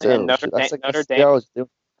 Still, Notre that's Dame- like Notre that's- Dame- they always do. They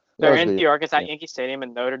They're always in do. New York. It's at Yeah. Yankee Stadium,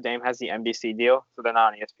 and Notre Dame has the NBC deal, so they're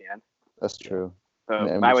not on ESPN. That's true. So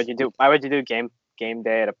Yeah, why would you do game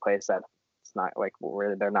day at a place that's not like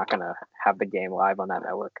where they're not gonna have the game live on that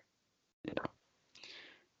network?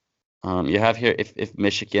 You have here if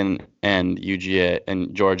Michigan and UGA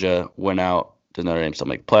and Georgia win out, does Notre Dame still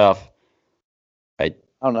make the playoff? I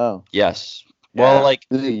don't know. Yes. Yeah. Well, like,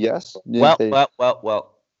 You think yes? You well. think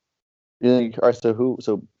you think all right?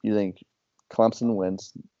 So you think Clemson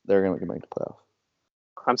wins? They're gonna make the playoff.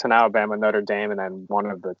 Clemson, Alabama, Notre Dame, and then one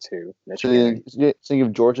of the two. So Michigan. you think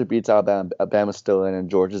if Georgia beats Alabama, Alabama's still in and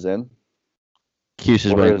Georgia's in? Cuse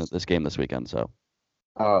is Or winning is- this game this weekend, so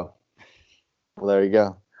Oh, well there you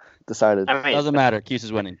go. Decided. I mean, doesn't matter. Cuse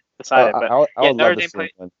is winning. decided, but I would yeah, love Notre to Dame see them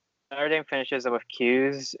play- win. Notre Dame finishes with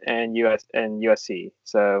Q's and USC.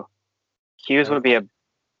 So Q's would be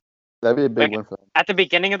That'd be a big like- win for them. at the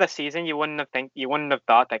beginning of the season. You wouldn't have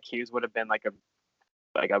thought that Q's would have been like a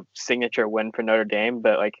like a signature win for Notre Dame,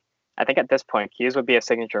 but like I think at this point, Hughes would be a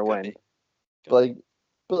signature win. But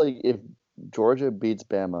like if Georgia beats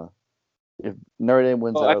Bama, if Notre Dame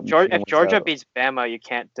wins Well, out, if Michigan wins Georgia out, beats Bama, you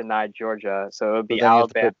can't deny Georgia, so it would but be then you have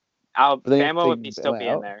to Alabama. but then you have to Alabama would take be still Bama be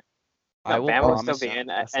in out? there. I No, will Bama would still promise. be in,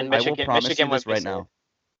 that's and like- I will Michigan. promise Michigan you would this be right safe. now.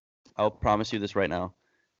 I'll promise you this right now.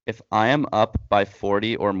 If I am up by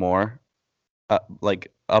 40 or more,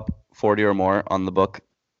 like up 40 or more on the book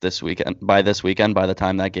this weekend, by the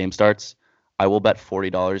time that game starts, I will bet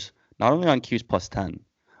 $40 not only on Q's plus 10.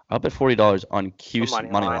 I'll bet $40 on Q's money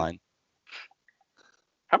money line. line.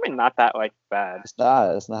 Probably not that like bad. It's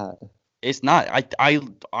not. It's not. It's not. I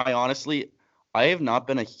honestly, I have not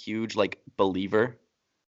been a huge like believer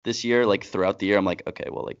this year. Like throughout the year, I'm like, okay,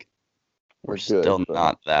 well, like we're We're good, still but-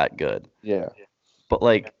 not that good. Yeah. But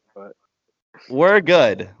like But we're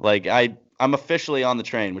good. Like I'm officially on the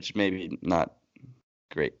train, which maybe not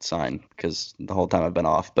great sign because the whole time I've been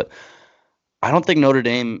off. But I don't think Notre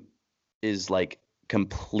Dame is like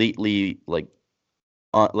completely like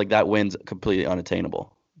that win's completely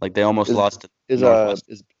unattainable. Like they almost lost to Is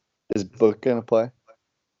Northwestern. is Book gonna play?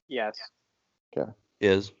 yes,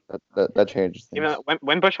 Is That changes things. even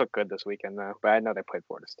Wimbush looked good this weekend though, but I know they played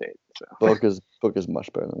Florida State. So Book is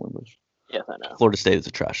much better than Wimbush. yes, I know. Florida State is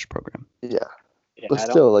a trash program. Yeah, Yeah, but I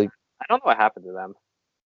don't, still, like I don't know what happened to them.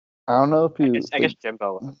 I don't know if you I guess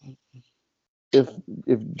Jimbo. if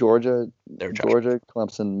Georgia, They're trash.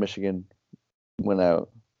 Clemson, Michigan went out,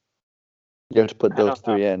 you have to put I those don't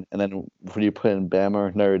three in, and then what do you put in Bama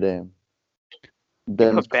or Notre Dame? Put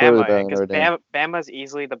Ben's clearly Bama better in, than because Notre Dame. Bama's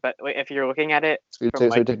easily the best. If you're looking at it So you from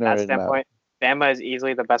take, so you like take that Notre Dame out. standpoint, Bama is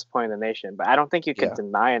easily the best point in the nation. But I don't think you can Yeah.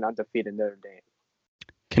 deny an undefeated Notre Dame.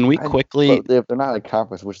 Can we quickly But they're not in a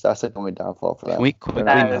conference, which that's the only downfall for them. can we They're quickly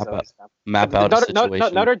not- That is map out, always tough. map out a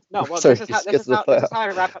situation? Well, Sorry, this is he how skips the playoff. I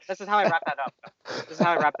wrap that up. This is how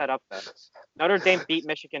I wrap that up. Though. Notre Dame beat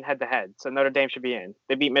Michigan head to head, so Notre Dame should be in.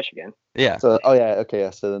 They beat Michigan. Yeah. So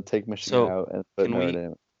so then take Michigan So, out and put can Notre we-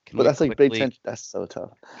 Dame. Can But we that's like quickly- Big Ten. That's so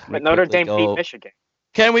tough. can we But Notre quickly Dame go- beat Michigan.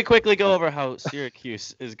 Can we quickly go over how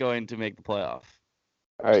Syracuse is going to make the playoff?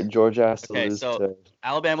 All right, Georgia has to Okay, lose so- to.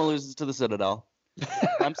 Alabama loses to the Citadel.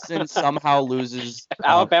 Clemson somehow loses. If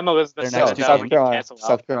Alabama was the their next two Citadel, games. we can cancel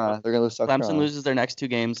South out. Carolina. They're gonna lose South Clemson Carolina. loses their next two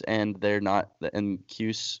games, and they're not. And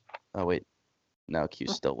Cuse. Oh wait, no,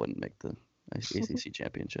 Cuse still wouldn't make the ACC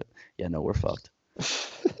championship. Yeah, no, we're fucked.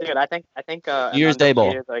 Dude, I think New Year's Day Bowl.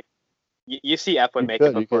 undefeated, like UCF would You make could,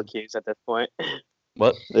 it you before could. Q's at this point.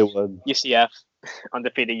 What? They would. UCF,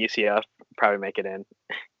 undefeated UCF, probably make it in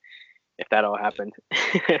if that all happened.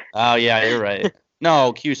 Oh yeah, you're right.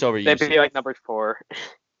 No, Cuse over They'd UCF. be like number 4.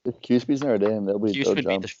 If Cuse beats Notre Dame, they'll Cuse they'll could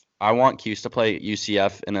beat jump. the. I want Cuse to play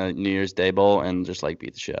UCF in a New Year's Day Bowl and just like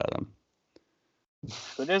beat the shit out of them.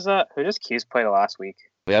 Who does Q's play the last week?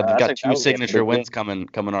 We have That's got that two would be a signature big wins coming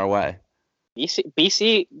our way.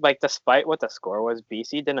 BC, like despite what the score was,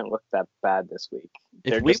 BC didn't look that bad this week.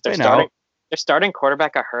 If we win starting, out, their starting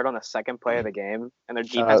quarterback got hurt on the second play of the game, and their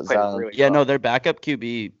Shout defense out played Zion. really yeah, well. no, their backup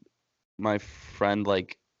QB, my friend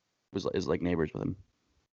is like neighbors with him.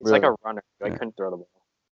 It's like Really? a runner. Like Yeah. couldn't throw the ball,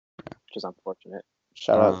 which is unfortunate.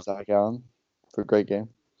 Shout out Zach Allen for a great game.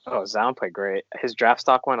 Oh, Zion played great. His draft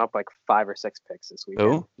stock went up like 5 or 6 picks this week.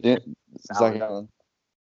 Who? Zach Zion. Allen.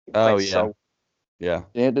 Oh yeah, yeah.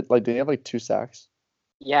 Didn't he have like 2 sacks?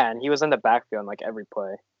 Yeah, and he was in the backfield in like every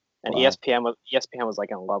play. And Wow. ESPN was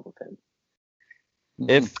like in love with him.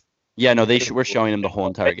 If yeah, no, we're showing him the whole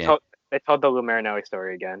entire game. They told the Lou Marinelli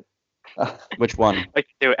story again. Which one? Like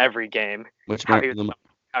they do every game. Which How one?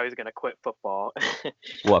 How he's gonna quit football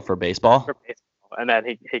What for baseball? for baseball. And then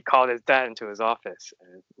he called his dad into his office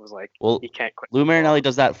and was like, Well, he can't quit. Lou football. Marinelli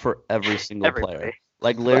does that for every single Everybody. player.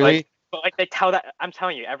 Like literally, But like they tell that, I'm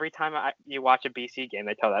telling you, every time you watch a BC game,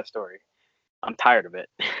 they tell that story. I'm tired of it.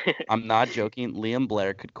 I'm not joking. Liam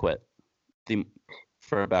Blair could quit.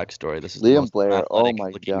 For a backstory, this is Liam the most Blair, oh athletic my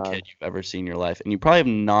looking God. kid you've ever seen in your life, and you probably have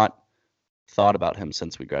not thought about him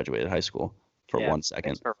since we graduated high school for Yeah, 1 second.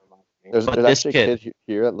 thanks for reminding me. There's, But there's this actually a kid- kid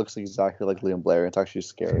here that looks exactly like Liam Blair. It's actually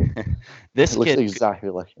scary. This It looks kid, exactly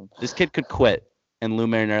like him. this kid could quit, and Lou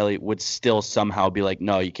Marinelli would still somehow be like,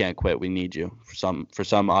 "No, you can't quit. We need you for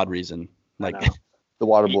some odd reason." I Like, know. The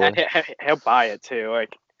water boy. He'll buy it too.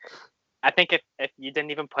 Like, I think if you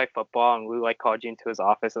didn't even play football and Lou like called you into his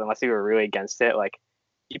office, unless you were really against it, like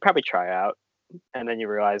you'd probably try out, and then you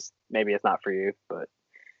realize maybe it's not for you. But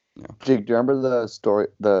Jake, do you remember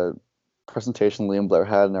the presentation Liam Blair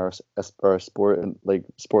had in our sport and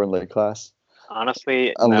lit class?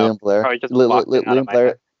 honestly, On no. Liam Blair. Probably just blocked it out of my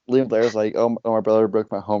head. Liam Blair's like, oh, my brother broke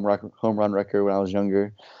my home run record when I was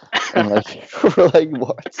younger. And like we're like,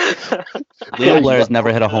 what? Leo I Blair's should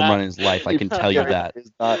never hit a remember home that. run in his life. I can tell you that.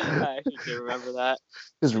 It's not I actually do remember that.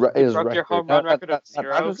 his, You his broke record. your home run record of not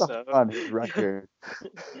 0, just a so home run, his record.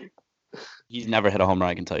 He's never hit a home run.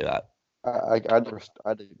 I can tell you that. I just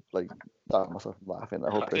like stop myself from laughing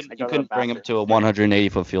that whole I person. go You to couldn't the bring him bathroom. to a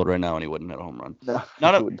 180-foot field right now, and he wouldn't hit a home run. No,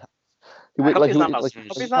 Not a- he wouldn't. He I would hope like he's he not would a- like. I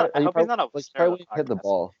hope he's not- I hope he's not a like listener probably of the wouldn't hit the podcast.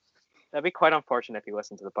 ball. That'd be quite unfortunate if he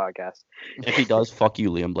listened to the podcast. If he does, fuck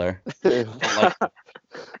you, Liam Blair. Like,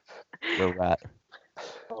 you're a rat.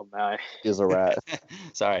 Oh my! He's a rat.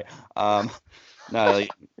 Sorry. No, like,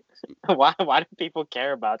 Why do people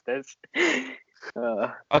care about this?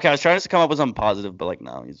 okay, I was trying to come up with something positive, but like,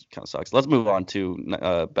 no, he kind of sucks. Let's move on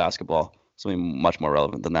to basketball. Something much more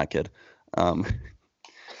relevant than that kid.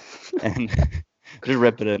 And just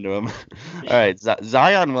rip it into him. All right,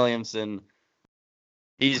 Zion Williamson.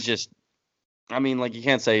 He's just. I mean, like, you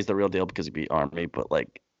can't say he's the real deal because he beat Army, but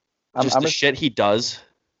like, just the shit he does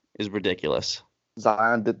is ridiculous.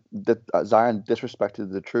 Zion Zion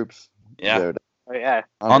disrespected the troops. Yeah. there. Oh yeah.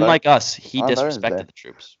 Unlike us, he on Veterans disrespected Day. the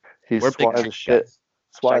troops. He We're big swatted the guys. shit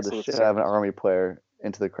Checks out with of an Army player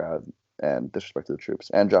into the crowd and disrespected the troops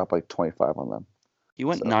and dropped like 25 on them. He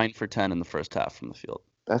went So- 9 for 10 in the first half from the field.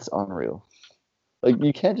 That's unreal. Like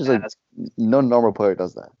you can't just Yeah, like no normal player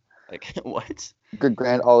does that. Like, what?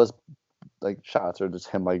 Grant all his like shots are just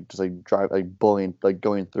him like drive like bullying like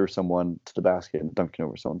going through someone to the basket and dunking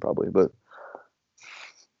over someone probably, but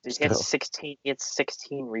He still. had 16. He had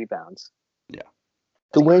 16 rebounds.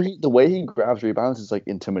 the way he grabs rebounds is like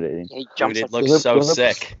intimidating. He Dude, jumps it like looks Philip- so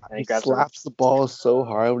Philip- sick. and He he grabs slaps the ball so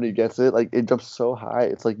hard when he gets it, like it jumps so high.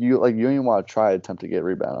 It's like you don't even want to try to attempt to get a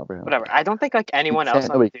rebound over him. whatever. I don't think like anyone You else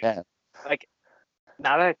can't, on nobody Duke, can. like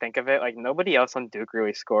now that I think of it, like nobody else on Duke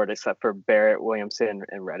really scored except for Barrett, Williamson,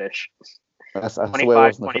 and Reddish. That's the way it was 25, in the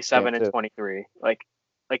first 27, game, and too. 23. Like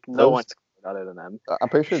no Those- one scored other than them. I'm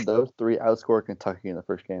pretty sure those three outscored Kentucky in the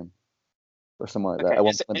first game, or something like that. Okay, At one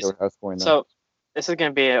is- point, is- they were outscoring them. So this is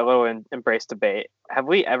going to be a little embrace debate. Have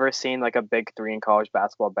we ever seen like a big three in college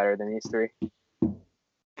basketball better than these three?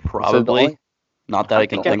 Probably. only- Not that I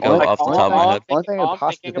can thinking- think of like, off the all- top of my all- head. One thing all I I'm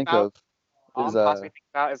possibly thinking think about- of All is I'm possibly thinking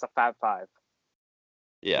about is a Fab Five.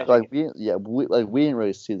 Yeah. like we didn't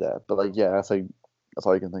really see that, but like yeah, that's all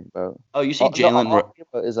you can think about. Oh, you see All- no, Jalen. all I think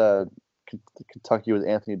about is Kentucky with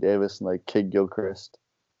Anthony Davis and like Kid Gilchrist.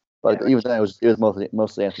 But Yeah, even then, it was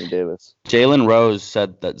mostly Anthony Davis. Jalen Rose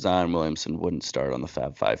said that Zion Williamson wouldn't start on the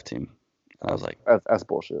Fab Five team. I was like, That's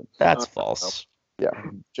bullshit. that's Oh, false. Yeah,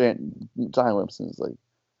 Zion Williamson is like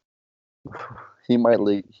he might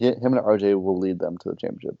lead. Him and RJ will lead them to the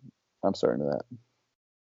championship. I'm certain of that.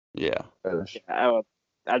 Yeah. Yeah,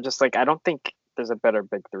 I just like I don't think there's a better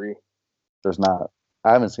big three. There's not.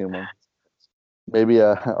 I haven't seen one. Maybe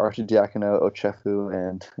Archie Diacono, Ochefu,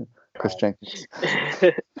 and Chris Jenkins.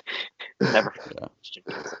 Never. Yeah.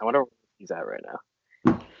 I wonder where he's at right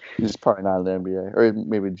now. He's probably not in the NBA, or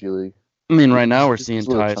maybe G League. I mean, right now we're It's seeing a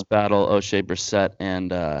little Tyus tough. battle O'Shea Brissett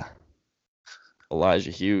and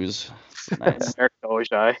Elijah Hughes. Nice. Eric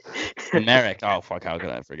Ojai. Merrick. Oh fuck! How could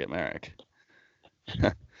I forget Merrick?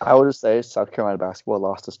 I would just say South Carolina basketball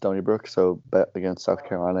lost to Stony Brook, so bet against South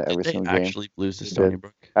Carolina every Did they single game actually lose to They Stony did.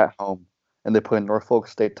 Brook? at home. And they play Norfolk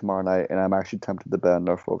State tomorrow night, and I'm actually tempted to bet on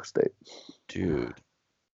Norfolk State. Dude.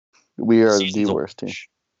 We are Season's the a worst team. wash.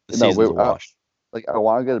 The No, season's a we're- wash. Like I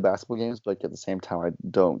want to go to basketball games, but like, at the same time, I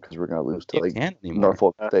don't because we're gonna lose to You like can't anymore.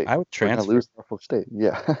 Norfolk State. I would We're gonna transfer. lose to Norfolk State.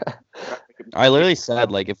 Yeah. I literally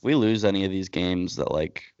said, like, if we lose any of these games that,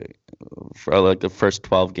 like, for like the first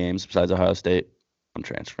 12 games besides Ohio State, I'm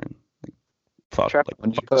transferring. Like, fuck. Trap-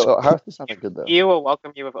 Like, fuck But school. Ohio State's not that good though. You will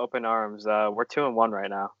welcome you with open arms. We're 2-1 right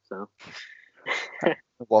now, so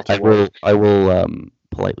Walter I Ward. will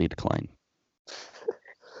politely decline.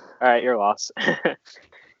 all right, your loss.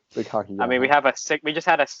 Big hockey. I guy, mean, we huh? just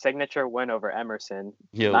had a signature win over Emerson.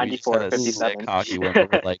 Yo, 94 we just had a 57. sick hockey win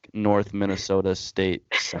over, like, North Minnesota State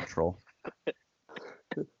Central.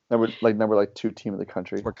 number 2 team in the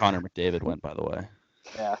country. That's where Connor McDavid went, by the way.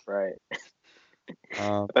 Yeah, right.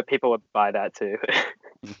 Um, But people would buy that too.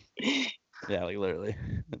 yeah, like, literally.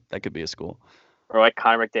 That could be a school. Or like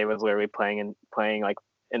Connor McDavid was literally playing like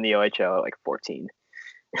in the OHL at like 14.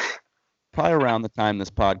 Probably around the time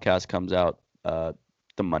this podcast comes out,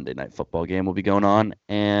 the Monday Night Football game will be going on.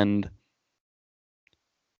 And,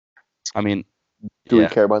 I mean, Do we yeah.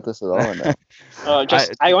 care about this at all? Or no?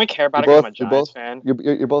 I only care about it You're because I'm a both- you're Giants both-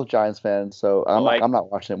 fan. You're both Giants fans, so like- I'm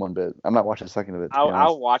not watching it one bit. I'm not watching a second of it. to be I'll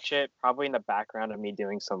honest. watch it probably in the background of me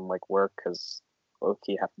doing some like work because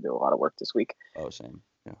low-key have to do a lot of work this week. Oh, same.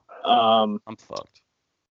 Yeah. Um, I'm fucked.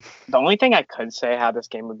 The only thing I could say how this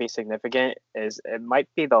game would be significant is it might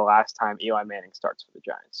be the last time Eli Manning starts for the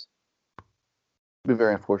Giants. It'd be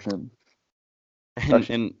very unfortunate.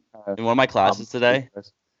 In one of my classes today,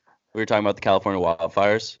 we were talking about the California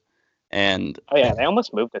wildfires, and Oh yeah, they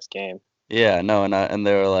almost moved this game. yeah, no, and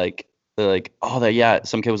they're like, oh,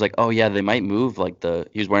 some kid was like, oh yeah, they might move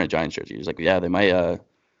he was wearing a Giants jersey. He was like, yeah, they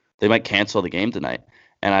might cancel the game tonight,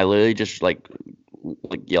 and I literally just like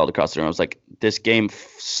yelled across the room. I was like, this game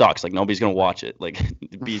sucks. Like nobody's gonna watch it. Like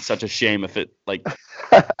it'd be such a shame if it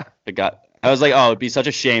it got. I was like, oh, it'd be such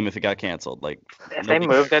a shame if it got canceled. Like if they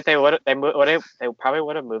moved it, they probably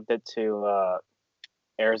would have moved it to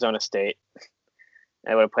Arizona State.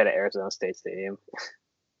 They would have played at Arizona State Stadium.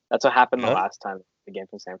 That's what happened the last time the game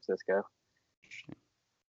from San Francisco.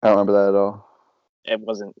 I don't remember that at all. It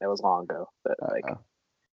was long ago, but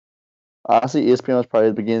honestly, ESPN was probably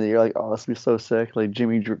at the beginning of the year like, oh, this would be so sick. Like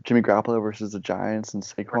Jimmy Garoppolo versus the Giants and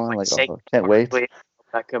Saquon. Like, oh, can't wait.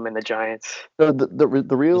 Beckham and the Giants. So the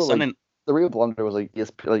real blunder was like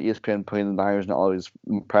ESPN putting the Niners in all these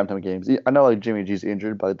primetime games. I know like Jimmy G's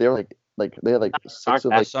injured, but they were they had 6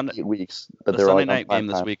 of 8 weeks that they were Sunday night game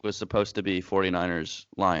this week was supposed to be 49ers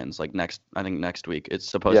Lions. Like next week it's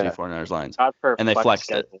supposed to be 49ers Lions, and they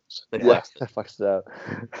flexed it. They flexed it out.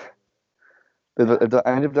 I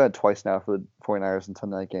ended up doing it twice now for the 49ers and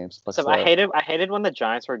Sunday night games. So I hated when the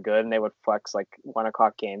Giants were good and they would flex like 1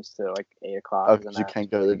 o'clock games to like 8 o'clock. Oh, because you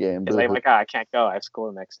can't go to the game. Because like, I can't go. I have school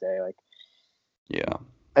the next day. Like,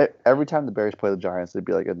 yeah. Every time the Bears play the Giants, it'd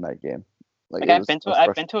be like a night game. Like I've been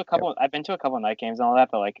to a couple night games and all that,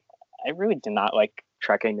 but like I really did not like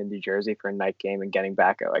trekking to New Jersey for a night game and getting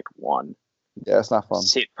back at like 1. Yeah, it's not fun.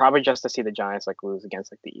 Probably just to see the Giants like lose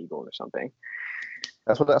against like the Eagles or something.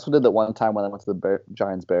 That's what I did that one time when I went to the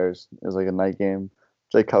Giants Bears. It was like a night game.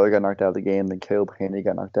 Jay Cutler got knocked out of the game, then Caleb Haney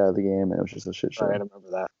got knocked out of the game, and it was just a shit show. I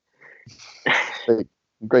remember that.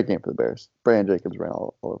 Great game for the Bears. Brandon Jacobs ran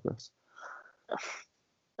all over us.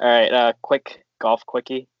 All right, quick golf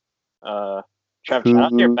quickie. Trev, shout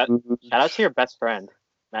out to your best friend,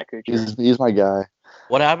 Matt Kuchar. He's my guy.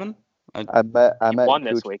 What happened? I met won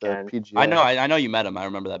this Kuch weekend. I know you met him. I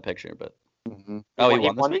remember that picture, but mm-hmm.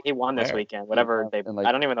 He won this weekend. Whatever I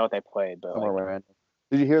don't even know what they played, but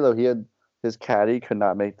did you hear though? He had his caddy could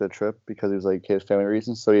not make the trip because he was like he had family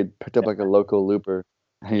reasons, so he had picked up like a local looper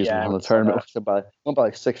and he just won the tournament won by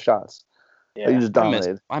like 6 shots. Yeah, he just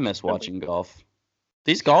dominated. I miss watching golf.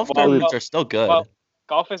 These golf tournaments are still good. Well,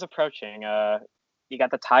 golf is approaching. You got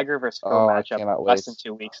the Tiger versus Phil matchup less than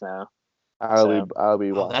 2 weeks now. I'll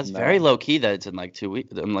be watching. That's very low key. That it's in like 2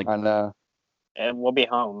 weeks. I'm like, I know. And we'll be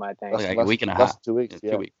home, I think. Like a week and a half. Less than 2 weeks.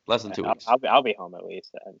 Yeah. 2 weeks. Less than 2 weeks. I'll be home at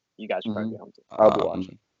least. And you guys will probably be home too. I'll be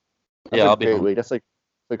watching. That's I'll be home. Week. That's like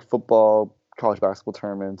football, college basketball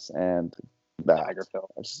tournaments, and that. Tiger Phil.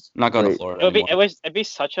 Not going to Florida. It'd be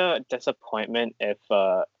such a disappointment if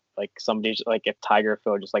like somebody like if Tiger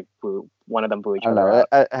Phil just like one of them blew each other out.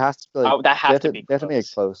 It has to be like, that has to be. They have to make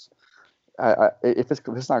it close. If it's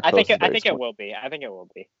not close, I think it will be.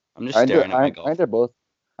 I'm just staring at my golf. I think they're both.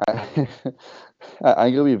 I'm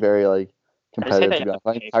gonna be very like competitive.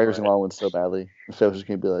 I think Tiger's gonna win so badly. Phil's just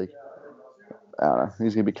gonna be like, I don't know.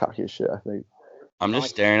 He's gonna be cocky as shit. I think. I'm just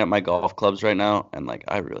staring at my golf clubs right now, and like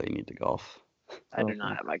I really need to golf. I do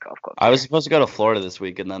not have my golf club. I was supposed to go to Florida this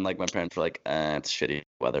week, and then like my parents were like, "It's shitty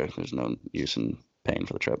weather. There's no use in paying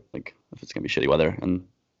for the trip. Like if it's gonna be shitty weather." And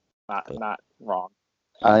not wrong.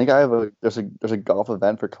 I think there's a golf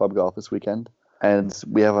event for club golf this weekend, and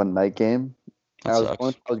we have a night game. I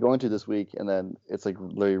was going to this week, and then it's like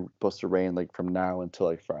literally supposed to rain like from now until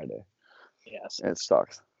like Friday. Yes. And it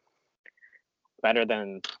sucks. Better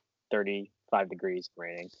than 35 degrees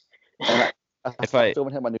raining. And I still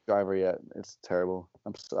haven't hit my new driver yet. It's terrible.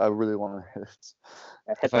 I really want to hit it.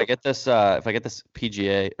 If I get this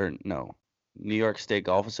PGA or no New York State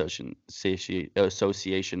Golf Association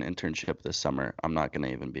internship this summer, I'm not gonna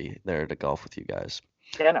even be there to golf with you guys.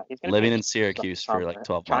 Yeah, no, he's gonna living in Syracuse for like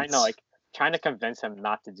 12 months. Trying to convince him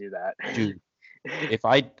not to do that. Dude,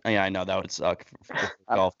 I know that would suck for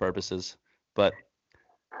golf purposes, but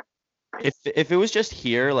if it was just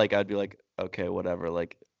here, like I'd be like, okay, whatever.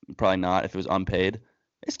 Like probably not. If it was unpaid,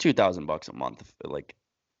 it's $2,000 a month. Like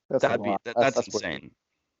that's insane.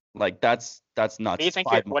 Like that's nuts.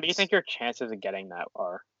 What do you think your chances of getting that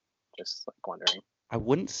are? Just like wondering. I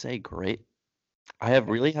wouldn't say great. I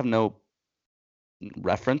really have no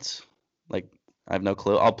reference. Like I have no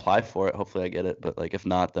clue. I'll apply for it. Hopefully I get it. But like if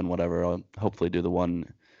not, then whatever. I'll hopefully do the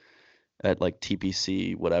one at like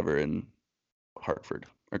TPC whatever in Hartford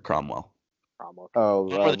or Cromwell. Oh,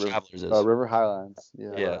 where the Travelers is. River Highlands.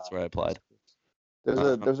 Yeah, that's where I applied.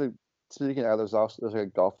 There's a speaking of, there's like a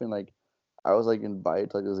golfing like I was like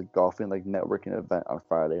invited to, like there's a golfing like networking event on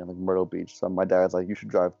Friday in like Myrtle Beach. So my dad's like, you should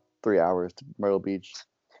drive 3 hours to Myrtle Beach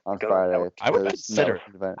on Go. Friday. I would to this consider it.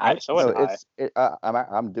 networking event. So would I.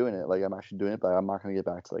 I'm doing it. Like I'm actually doing it, but I'm not gonna get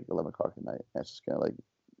back to like 11 o'clock at night. It's just gonna like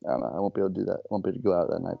I don't know. I won't be able to do that. I won't be able to go out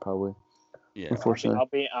that night probably. Yeah.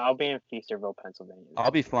 Unfortunately. I'll be in Feasterville, Pennsylvania.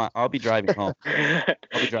 I'll be flying. I'll be driving home. I'll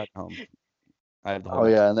be driving home. I have the whole Oh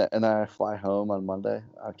yeah, and then I fly home on Monday.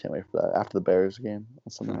 I can't wait for that. After the Bears game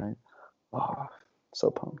on Sunday night. Oh, so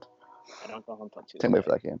pumped. I don't go home till Tuesday. Can't wait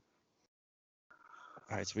for that game.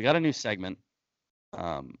 All right, so we got a new segment.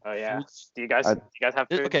 Oh yeah. Foods. Do you guys have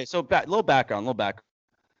food? Okay, so little background.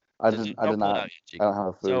 I Did did you- I don't did pull it not. out yet, Jake. I don't have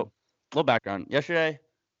a food. So, little background. Yesterday,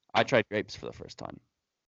 I tried grapes for the first time.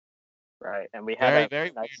 Right, and we had Very, a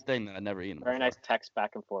very nice, weird thing that I'd never eaten very before. nice text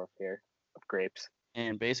back and forth here of grapes.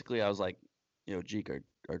 And basically, I was like, Jeek,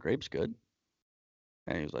 are grapes good?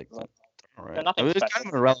 And he was like, Well, all they're right. nothing It was special. kind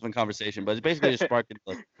of an irrelevant conversation, but it's basically just sparked into,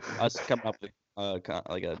 like, us coming up with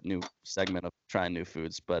like a new segment of trying new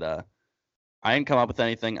foods. But I didn't come up with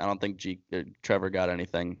anything. I don't think Trevor got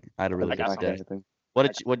anything. I had a really I got good something. day.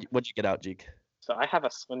 anything. What'd you get out, Jeek? So I have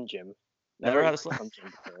a Slim Jim. Never had a eaten Slim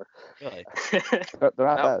Jim before. Really? They're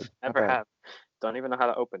not No, bad. Not never bad. have. Don't even know how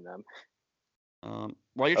to open them.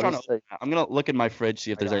 While you're I'll trying just to, say- I'm gonna look in my fridge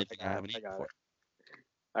see if there's got it, anything I haven't eaten got before. it.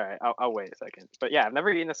 All right, I'll wait a second. But yeah, I've never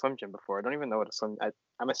eaten a Slim Jim before. I don't even know what a Slim.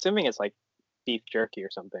 I'm assuming it's like beef jerky or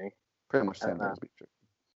something. Pretty much I same don't thing know. as beef jerky.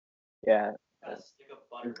 Yeah.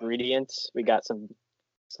 Ingredients: we got some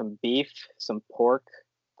beef, some pork,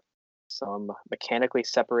 some mechanically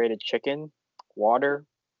separated chicken, water,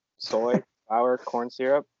 soy, flour, corn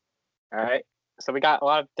syrup. All right. So we got a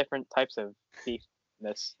lot of different types of beef in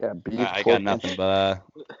this. Yeah, beef. I pork, got and nothing, but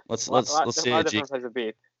let's There's see a lot it, of Jeek. different types of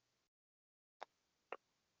beef.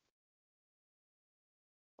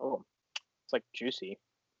 Oh, it's like juicy.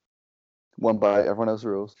 One bite. Everyone knows the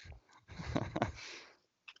rules.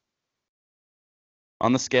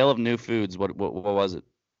 On the scale of new foods, what was it?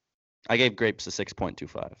 I gave grapes a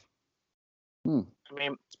 6.25. I mean,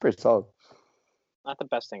 It's pretty solid. not the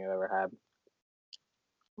best thing I've ever had.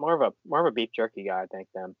 More of a beef jerky guy, I think,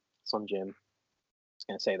 than Slim Jim. Just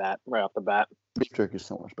gonna say that right off the bat. Beef jerky is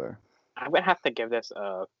so much better. I'm gonna have to give this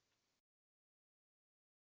a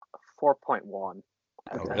 4.1.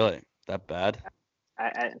 Oh, really? That bad?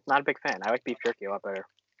 I'm not a big fan. I like beef jerky a lot better.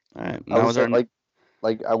 All right. I That was was our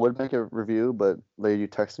like I would make a review, but later you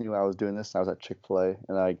texted me when I was doing this, and I was at Chick-fil-A,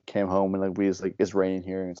 and I came home and like it's raining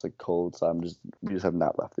here and it's like cold, so we just have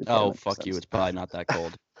not left the Oh, apartment fuck you. since. It's probably not that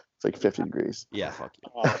cold. It's like 50 degrees. Yeah, fuck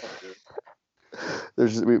you. Oh, thank you.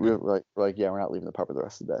 There's just, we're like yeah, we're not leaving the apartment the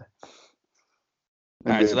rest of the day.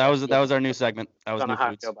 All right, so that was our new segment. That was Don't know new how I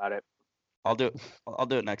foods. feel about it. I'll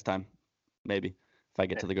do it next time, maybe if I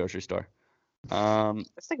get to the grocery store.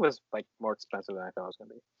 This thing was like more expensive than I thought it was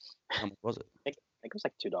gonna be. How much was it? I think it was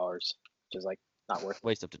like $2, which is like not worth it.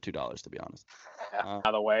 Waste up to $2 to be honest. Out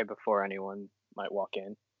of the way before anyone might walk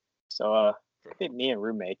in. So I think me and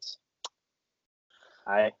roommates.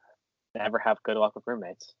 I never have good luck with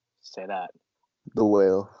roommates. Say that. The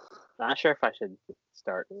whale. Not sure if I should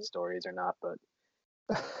start stories or not, but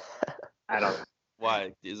I don't.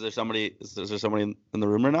 Why? Is there somebody in the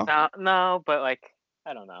room right now? No, but like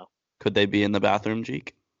I don't know. Could they be in the bathroom,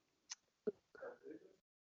 Jeek?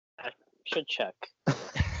 I should check.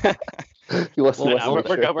 He wants to Well, watch No, the we're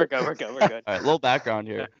show. good. We're good. All right, little background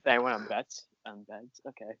here. They went on beds. On beds.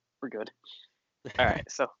 Okay, we're good. All right,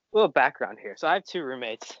 so a little background here. So I have two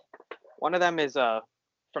roommates. One of them is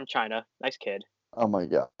from China. Nice kid. Oh my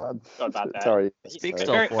god. Sorry about It's that. already. Speaks Very-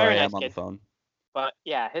 till very 4 a.m. nice on the kid. phone. But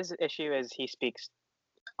yeah, his issue is he speaks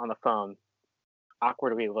on the phone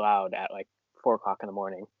awkwardly loud at like 4 o'clock in the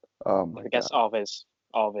morning. Oh my I guess god. all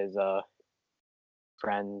of his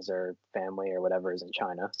friends or family or whatever is in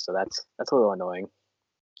China, so that's a little annoying.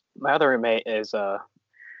 My other roommate is a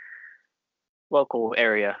local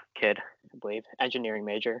area kid, I believe, engineering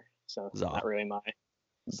major. So Zah. not really my.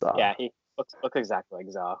 Zah. Yeah, he looks exactly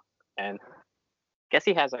like Za, and guess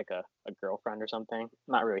he has like a girlfriend or something.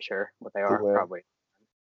 Not really sure what they are. whale. Probably.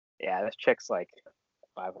 Yeah, this chick's like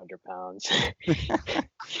 500 pounds.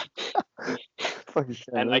 Fucking And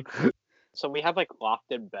Shannon. like, so we have like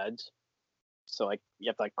lofted beds, so like you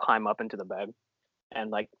have to like climb up into the bed,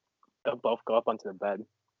 and like they'll both go up onto the bed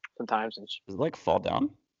sometimes, and Does it like fall down?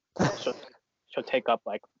 she'll take up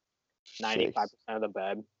like 95% of the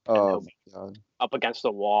bed, Oh my god. up against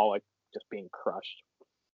the wall, like just being crushed.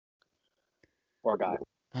 Poor guy.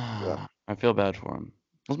 I feel bad for him.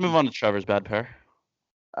 Let's move on to Trevor's bad pair.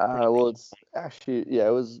 Well, it's actually it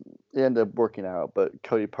ended up working out, but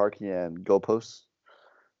Cody Parkey and goalposts.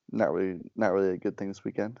 not really a good thing this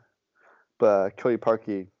weekend. But Cody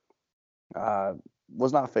Parkey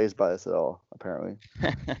was not fazed by this at all, apparently.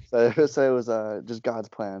 So it was just God's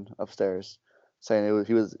plan upstairs, saying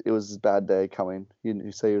it was his bad day coming. He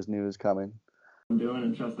said he knew it was coming. Doing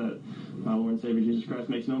and trust that my Lord and Savior Jesus Christ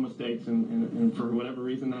makes no mistakes, and for whatever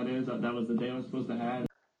reason that is, that was the day I was supposed to have.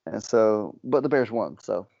 And so, but the Bears won.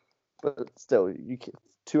 So, but still,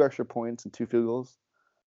 2 extra points and 2 field goals,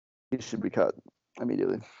 he should be cut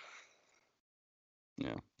immediately.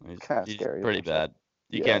 Yeah, Kinda he's scary. pretty bad.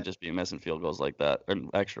 You Yeah. can't just be missing field goals like that or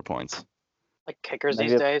extra points. Like kickers Maybe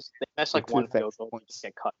these if- days, they miss like if two one field fast goal, they points. just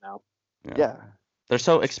get cut now. Yeah, They're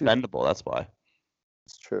so expendable. That's why.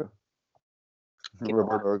 it's true. Keep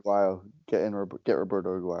Roberto Aguayo, get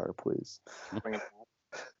Roberto Aguayo, please. Bring it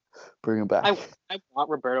back. Bring him back. I want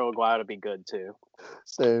Roberto Aguayo to be good too.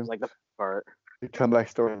 Same. It's like the part. Comeback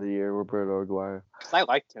story of the year, Roberto Aguayo. 'Cause I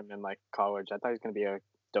liked him in like college. I thought he was gonna be a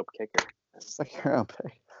dope kicker. Second round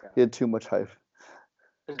pick. Yeah. He had too much hype.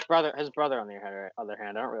 His brother on the other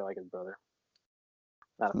hand, I don't really like his brother.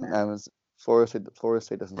 Not a fan. And Florida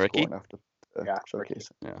State doesn't Ricky? score enough to Yeah, showcase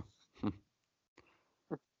it.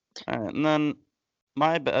 All right, and then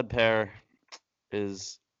my bad pair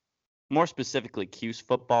is more specifically Cuse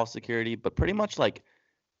football security, but pretty much like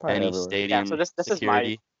Probably any everywhere. stadium Yeah, so this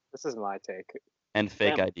security is my take. and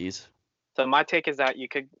fake Damn. IDs. So my take is that you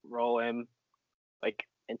could roll in like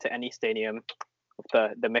into any stadium with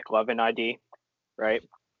the McLovin ID, right?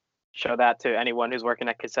 Show that to anyone who's working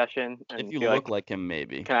at concession, and If you be look like, like him,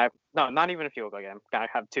 maybe. "Can I?" No, not even if you look like him. Can I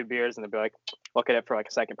have 2 beers? And they'll be like, look at it for like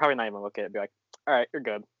a second. Probably not even look at it. Be like, all right, you're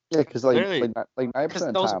good. Yeah, because like Literally- 90% Because of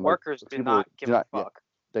the those time, workers like, do people not give a yeah, fuck.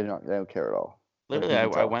 they don't care at all. Like, Literally, you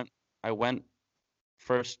can tell. I went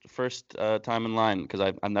first time in line because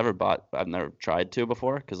I've never tried to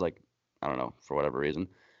before because like I don't know for whatever reason,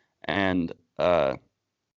 and I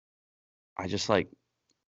just like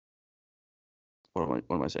what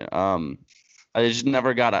am I saying? I just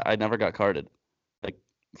never got carded. Like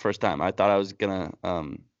first time, I thought I was gonna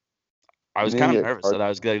I was You didn't kind of get nervous carded? that I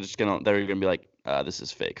was they were gonna be like this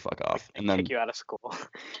is fake, fuck off, They and then kick you out of school.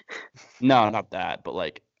 no, not that, but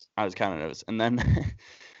like I was kind of nervous, and then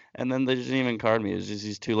and then they didn't even card me. It was just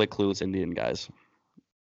these 2 like clueless Indian guys,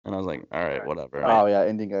 and I was like, all right, Right. whatever. Oh yeah,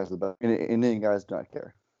 Indian guys are the best. Indian guys do not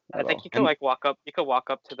care. I at think all. you could like walk up. You could walk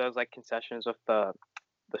up to those like concessions with a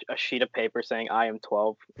sheet of paper saying "I am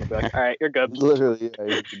 12." And be like, all right, you're good. Literally,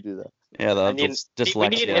 yeah, you can do that. Yeah, the I need- we need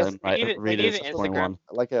dyslexia an and we need an read Instagram- is 21.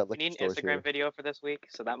 I like it. We need an Instagram video for this week,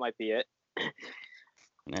 so that might be it.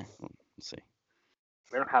 Yeah, let's see.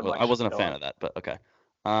 We don't have. Well, much I wasn't a to fan go of that, but okay.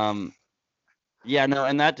 Yeah, no,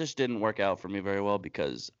 and that just didn't work out for me very well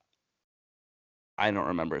because I don't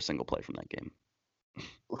remember a single play from that game.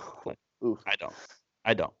 Oof. I don't.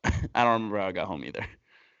 I don't remember how I got home either.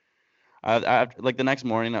 I like the next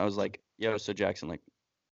morning I was like, yo, so Jackson, like,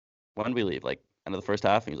 when did we leave? Like end of the first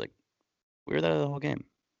half? And he was like, we were there the whole game.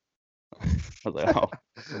 I was like, oh,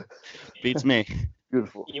 beats me.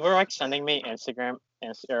 Beautiful. You were like sending me Snapchats,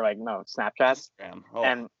 Instagram. Oh,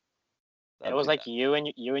 and that'd it was be like bad.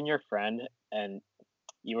 you and your friend, and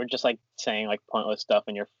you were just like saying like pointless stuff,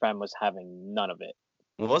 and your friend was having none of it.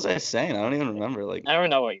 What was I saying? I don't even remember. Like, I don't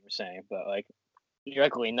know what you were saying, but like you're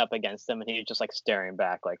like leaning up against him, and he was just like staring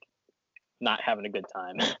back, like not having a good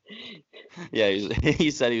time. yeah, he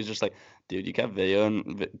said he was just like, dude, you kept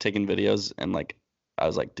taking videos, and like, I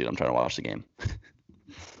was like, dude, I'm trying to watch the game.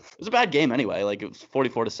 It was a bad game anyway. Like, it was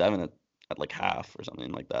 44-7 at like half or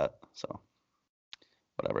something like that. So,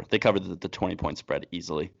 whatever. They covered the 20-point spread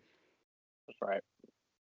easily. That's right.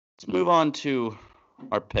 Let's move on to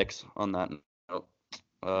our picks on that note.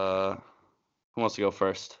 Who wants to go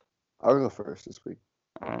first? I'll go first this week.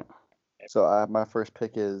 All right. So my first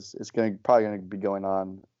pick is probably gonna be going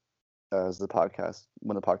on as when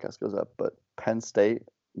the podcast goes up. But Penn State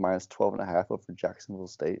minus 12.5 over Jacksonville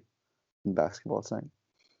State in basketball tonight.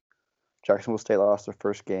 Jacksonville State lost their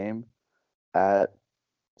first game at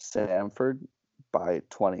Stanford by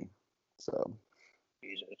 20. So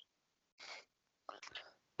Jesus.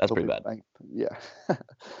 That's pretty bad.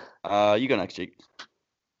 Yeah. You go next, Jake.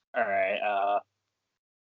 All right.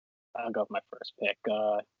 I'll go with my first pick.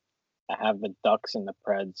 I have the Ducks and the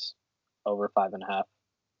Preds over 5.5.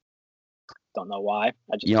 Don't know why.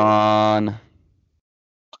 I just Yawn.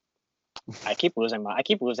 I keep losing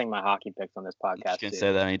my hockey picks on this I'm podcast. just gonna Dude.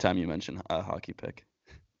 say that anytime you mention a hockey pick.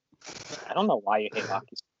 I don't know why you hate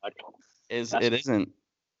hockey so much. It isn't.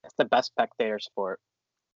 It's the best spectator sport.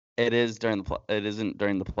 It is during it isn't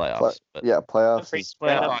during the playoffs. But Yeah, playoffs. Free- Is, playoff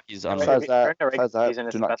Yeah. hockey's During unreal. Besides that- the regular besides that, season,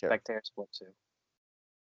 it's do the not best care. spectator sport too.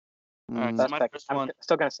 All right, mm, so Best my spec- first I'm one.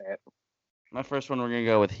 still gonna say it. My first one, we're gonna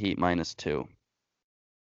go with Heat -2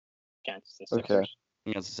 against the Okay. Sixers.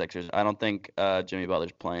 against the Sixers. I don't think Jimmy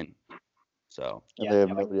Butler's playing. So And Yeah, they have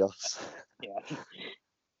yeah, like- nobody else. Yeah.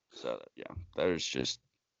 yeah, there's just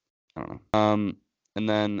I don't know. And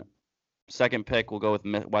then second pick, we'll go with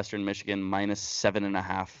Western Michigan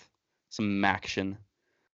 -7.5. Some action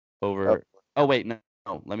over. Oh wait, no.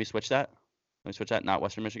 Let me switch that. Not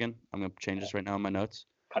Western Michigan. I'm gonna change this right now in my notes.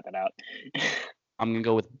 Cut that out. I'm gonna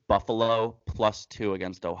go with Buffalo +2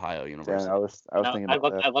 against Ohio Yeah, University. I was No, thinking I about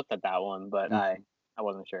looked. that. I looked at that one, but Mhm. I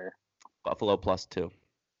wasn't sure. Buffalo +2.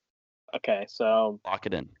 Okay, so Lock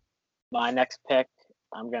it in. my next pick,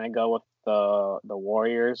 I'm gonna go with the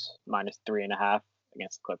Warriors -3.5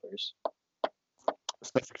 against the Clippers.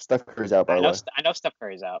 Steph Curry's out, by I the know way. I know Steph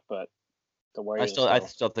Curry's out, but the I Warriors. still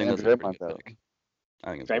think And that's a pretty Draymond's good out. pick. I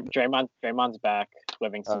think it's a good pick. Draymond's back.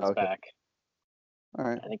 Livingston's okay. back. All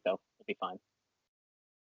right. I think they'll be fine.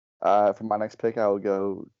 For my next pick, I will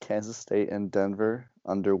go Kansas State and Denver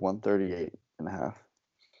under 138.5.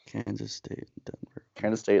 Kansas State, Denver,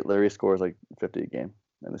 Kansas State literally scores like 50 a game,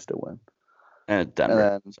 and they still win. and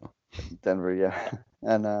Denver. then- so. Denver, yeah.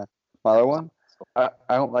 And my other one, I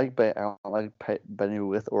don't like betting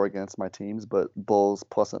with or against my teams, but Bulls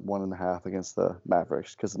 +1.5 against the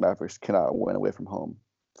Mavericks because the Mavericks cannot win away from home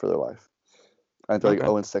for their life. I think they're Okay.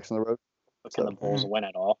 like 0-6 on the road. But can the So- Bulls win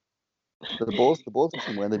at all? The Bulls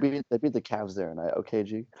can win. They beat the Cavs there tonight. Okay,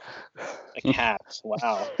 G. The Cavs.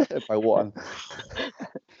 Wow. By one.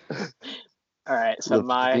 All right. So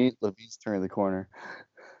Levine's turning the corner.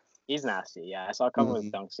 he's nasty. Yeah, I saw a couple of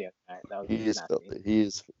his dunks the other night. That was He is nasty. filthy.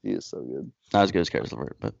 He is so good. Not as good as Karis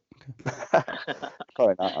LeVert, but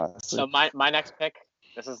Probably not, honestly. So my next pick.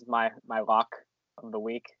 This is my lock of the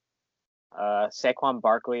week. Saquon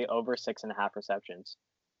Barkley over 6.5 receptions.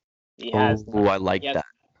 He has I like he has- that.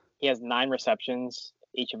 he has 9 receptions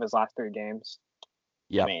each of his last 3 games.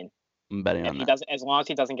 Yeah, I mean, I'm betting if on he that. doesn't, as long as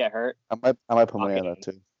he doesn't get hurt, I might put money Lock on it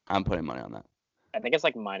that too. I'm putting money on that. I think it's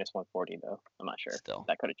like -140 though. I'm not sure. Still,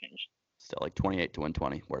 That could have changed. like 28 to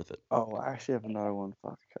 120, worth it. Oh, I actually have another one.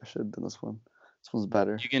 Fuck, I should have done this one. This one's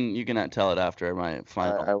better. You can tell it after my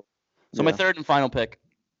final. So my yeah. third and final pick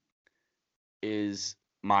is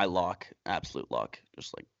my lock, absolute lock,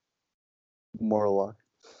 just like Moral luck.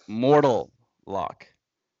 mortal lock.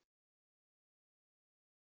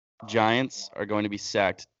 Giants are going to be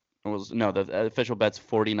sacked. No, the official bet's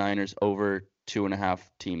 49ers over 2.5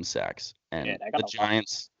 team sacks. And Yeah, I got the a lot.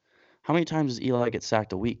 Giants, how many times does Eli get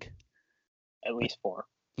sacked a week? At least 4.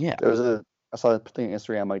 Yeah. I saw a thing on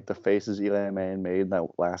Instagram like the faces Eli Manning made in that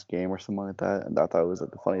last game or something like that, and I thought it was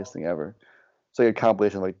like the funniest thing ever. It's like a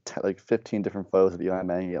compilation of like 15 different photos of Eli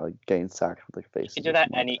Manning getting sacked with like faces. You can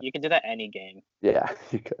do that any game. Yeah,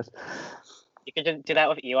 you could. You could just do that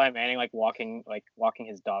with Eli Manning, like walking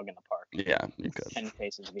his dog in the park. Yeah, you could. 10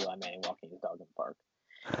 faces of Eli Manning walking his dog in the park.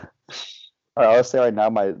 All right, I'll say right now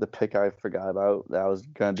the pick I forgot about that I was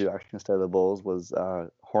gonna do actually instead of the Bulls was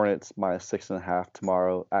Hornets -6.5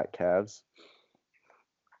 tomorrow at Cavs.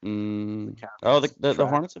 Oh, the trash.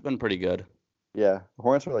 Hornets have been pretty good. Yeah, the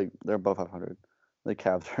Hornets are they're above 500. The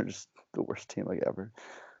Cavs are just the worst team ever.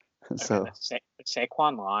 So The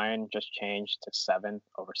Saquon line just changed to 7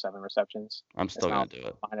 over 7 receptions. I'm still now gonna do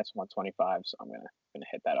it. -125, so I'm gonna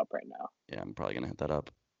hit that up right now. Yeah, I'm probably gonna hit that up.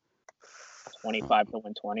 25 to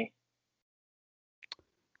 120.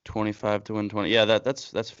 25 to 120. Yeah,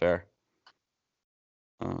 that's fair.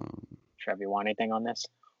 Trev, you want anything on this?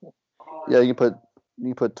 yeah, you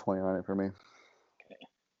can put 20 on it for me. Okay.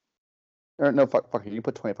 Or no, fuck it. You can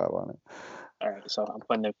put 25 on it. All right, so I'm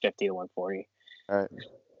putting in 50 to 140. All right.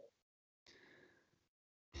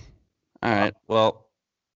 All right. Well.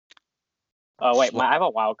 Oh wait, I have a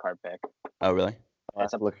wild card pick. Oh really?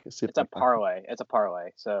 It's a See if It's a I can- parlay. It's a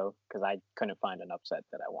parlay. So because I couldn't find an upset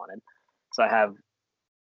that I wanted, so I have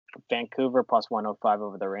Vancouver +105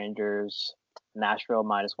 over the Rangers, Nashville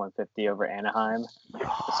 -150 over Anaheim,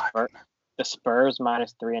 the Spurs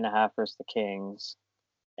 -3.5 versus the Kings,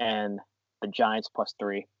 and the Giants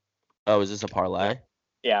 +3. Oh, is this a parlay?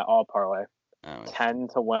 Yeah, all parlay. Oh, 10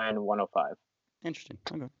 to win 105. interesting.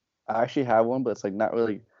 Okay. I actually have one, but it's like not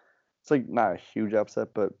really. It's like not a huge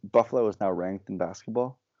upset, but Buffalo is now ranked in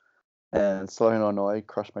basketball, and Southern Illinois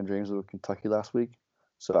crushed my dreams with Kentucky last week.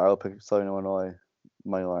 So I will pick Southern Illinois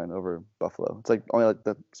money line over Buffalo. It's like only like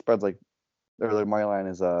the spread's like, or the money line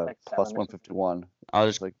is Like 7 or +151. I'll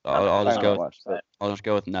just Like I'll just not go. much, but I'll just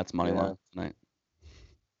go with Nets money Yeah. line tonight.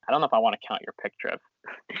 I don't know if I want to count your pick, Trev.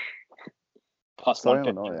 Southern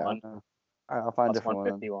Illinois. I +151. don't know. I'll find a different one.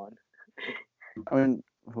 +151. I mean,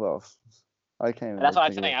 who else? I can't even. That's what I'm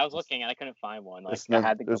think of saying. it. I was looking and I couldn't find one. Like There's I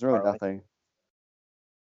had to go there's really parlay. nothing.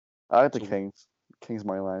 I like the So- Kings. Kings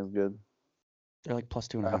money line is good. They're like plus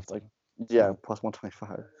 2.5. That's like yeah, plus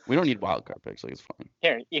 125. We don't need wild card picks. Like it's fine.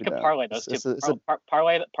 Here, you can Yeah, parlay those two. it's a-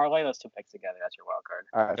 Parlay those two picks together. That's your wild card.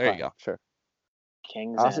 All right, There you fine, go. Sure.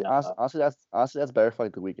 Kings Honestly, and honestly, that's better for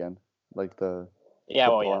like the weekend, like the. yeah,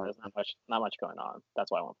 well, yeah. football. There's not much going on.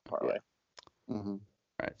 That's why I went for parlay. Mm-hmm. All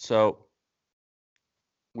right. So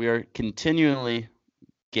we are continually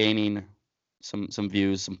gaining some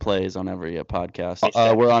views, some plays on every podcast.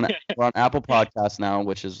 We're on Apple Podcasts now,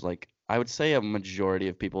 which is like I would say a majority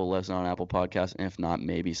of people listen on Apple Podcasts, and if not,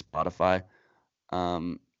 maybe Spotify.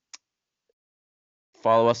 Follow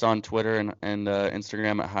us on Twitter and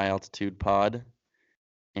Instagram at High Altitude Pod,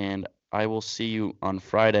 and I will see you on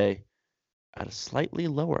Friday at a slightly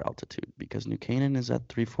lower altitude because New Canaan is at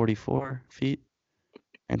 344 feet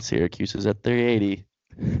and Syracuse is at 380.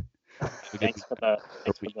 Thanks for the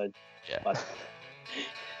Yeah. lesson.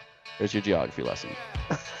 There's your geography lesson.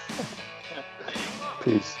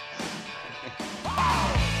 Peace.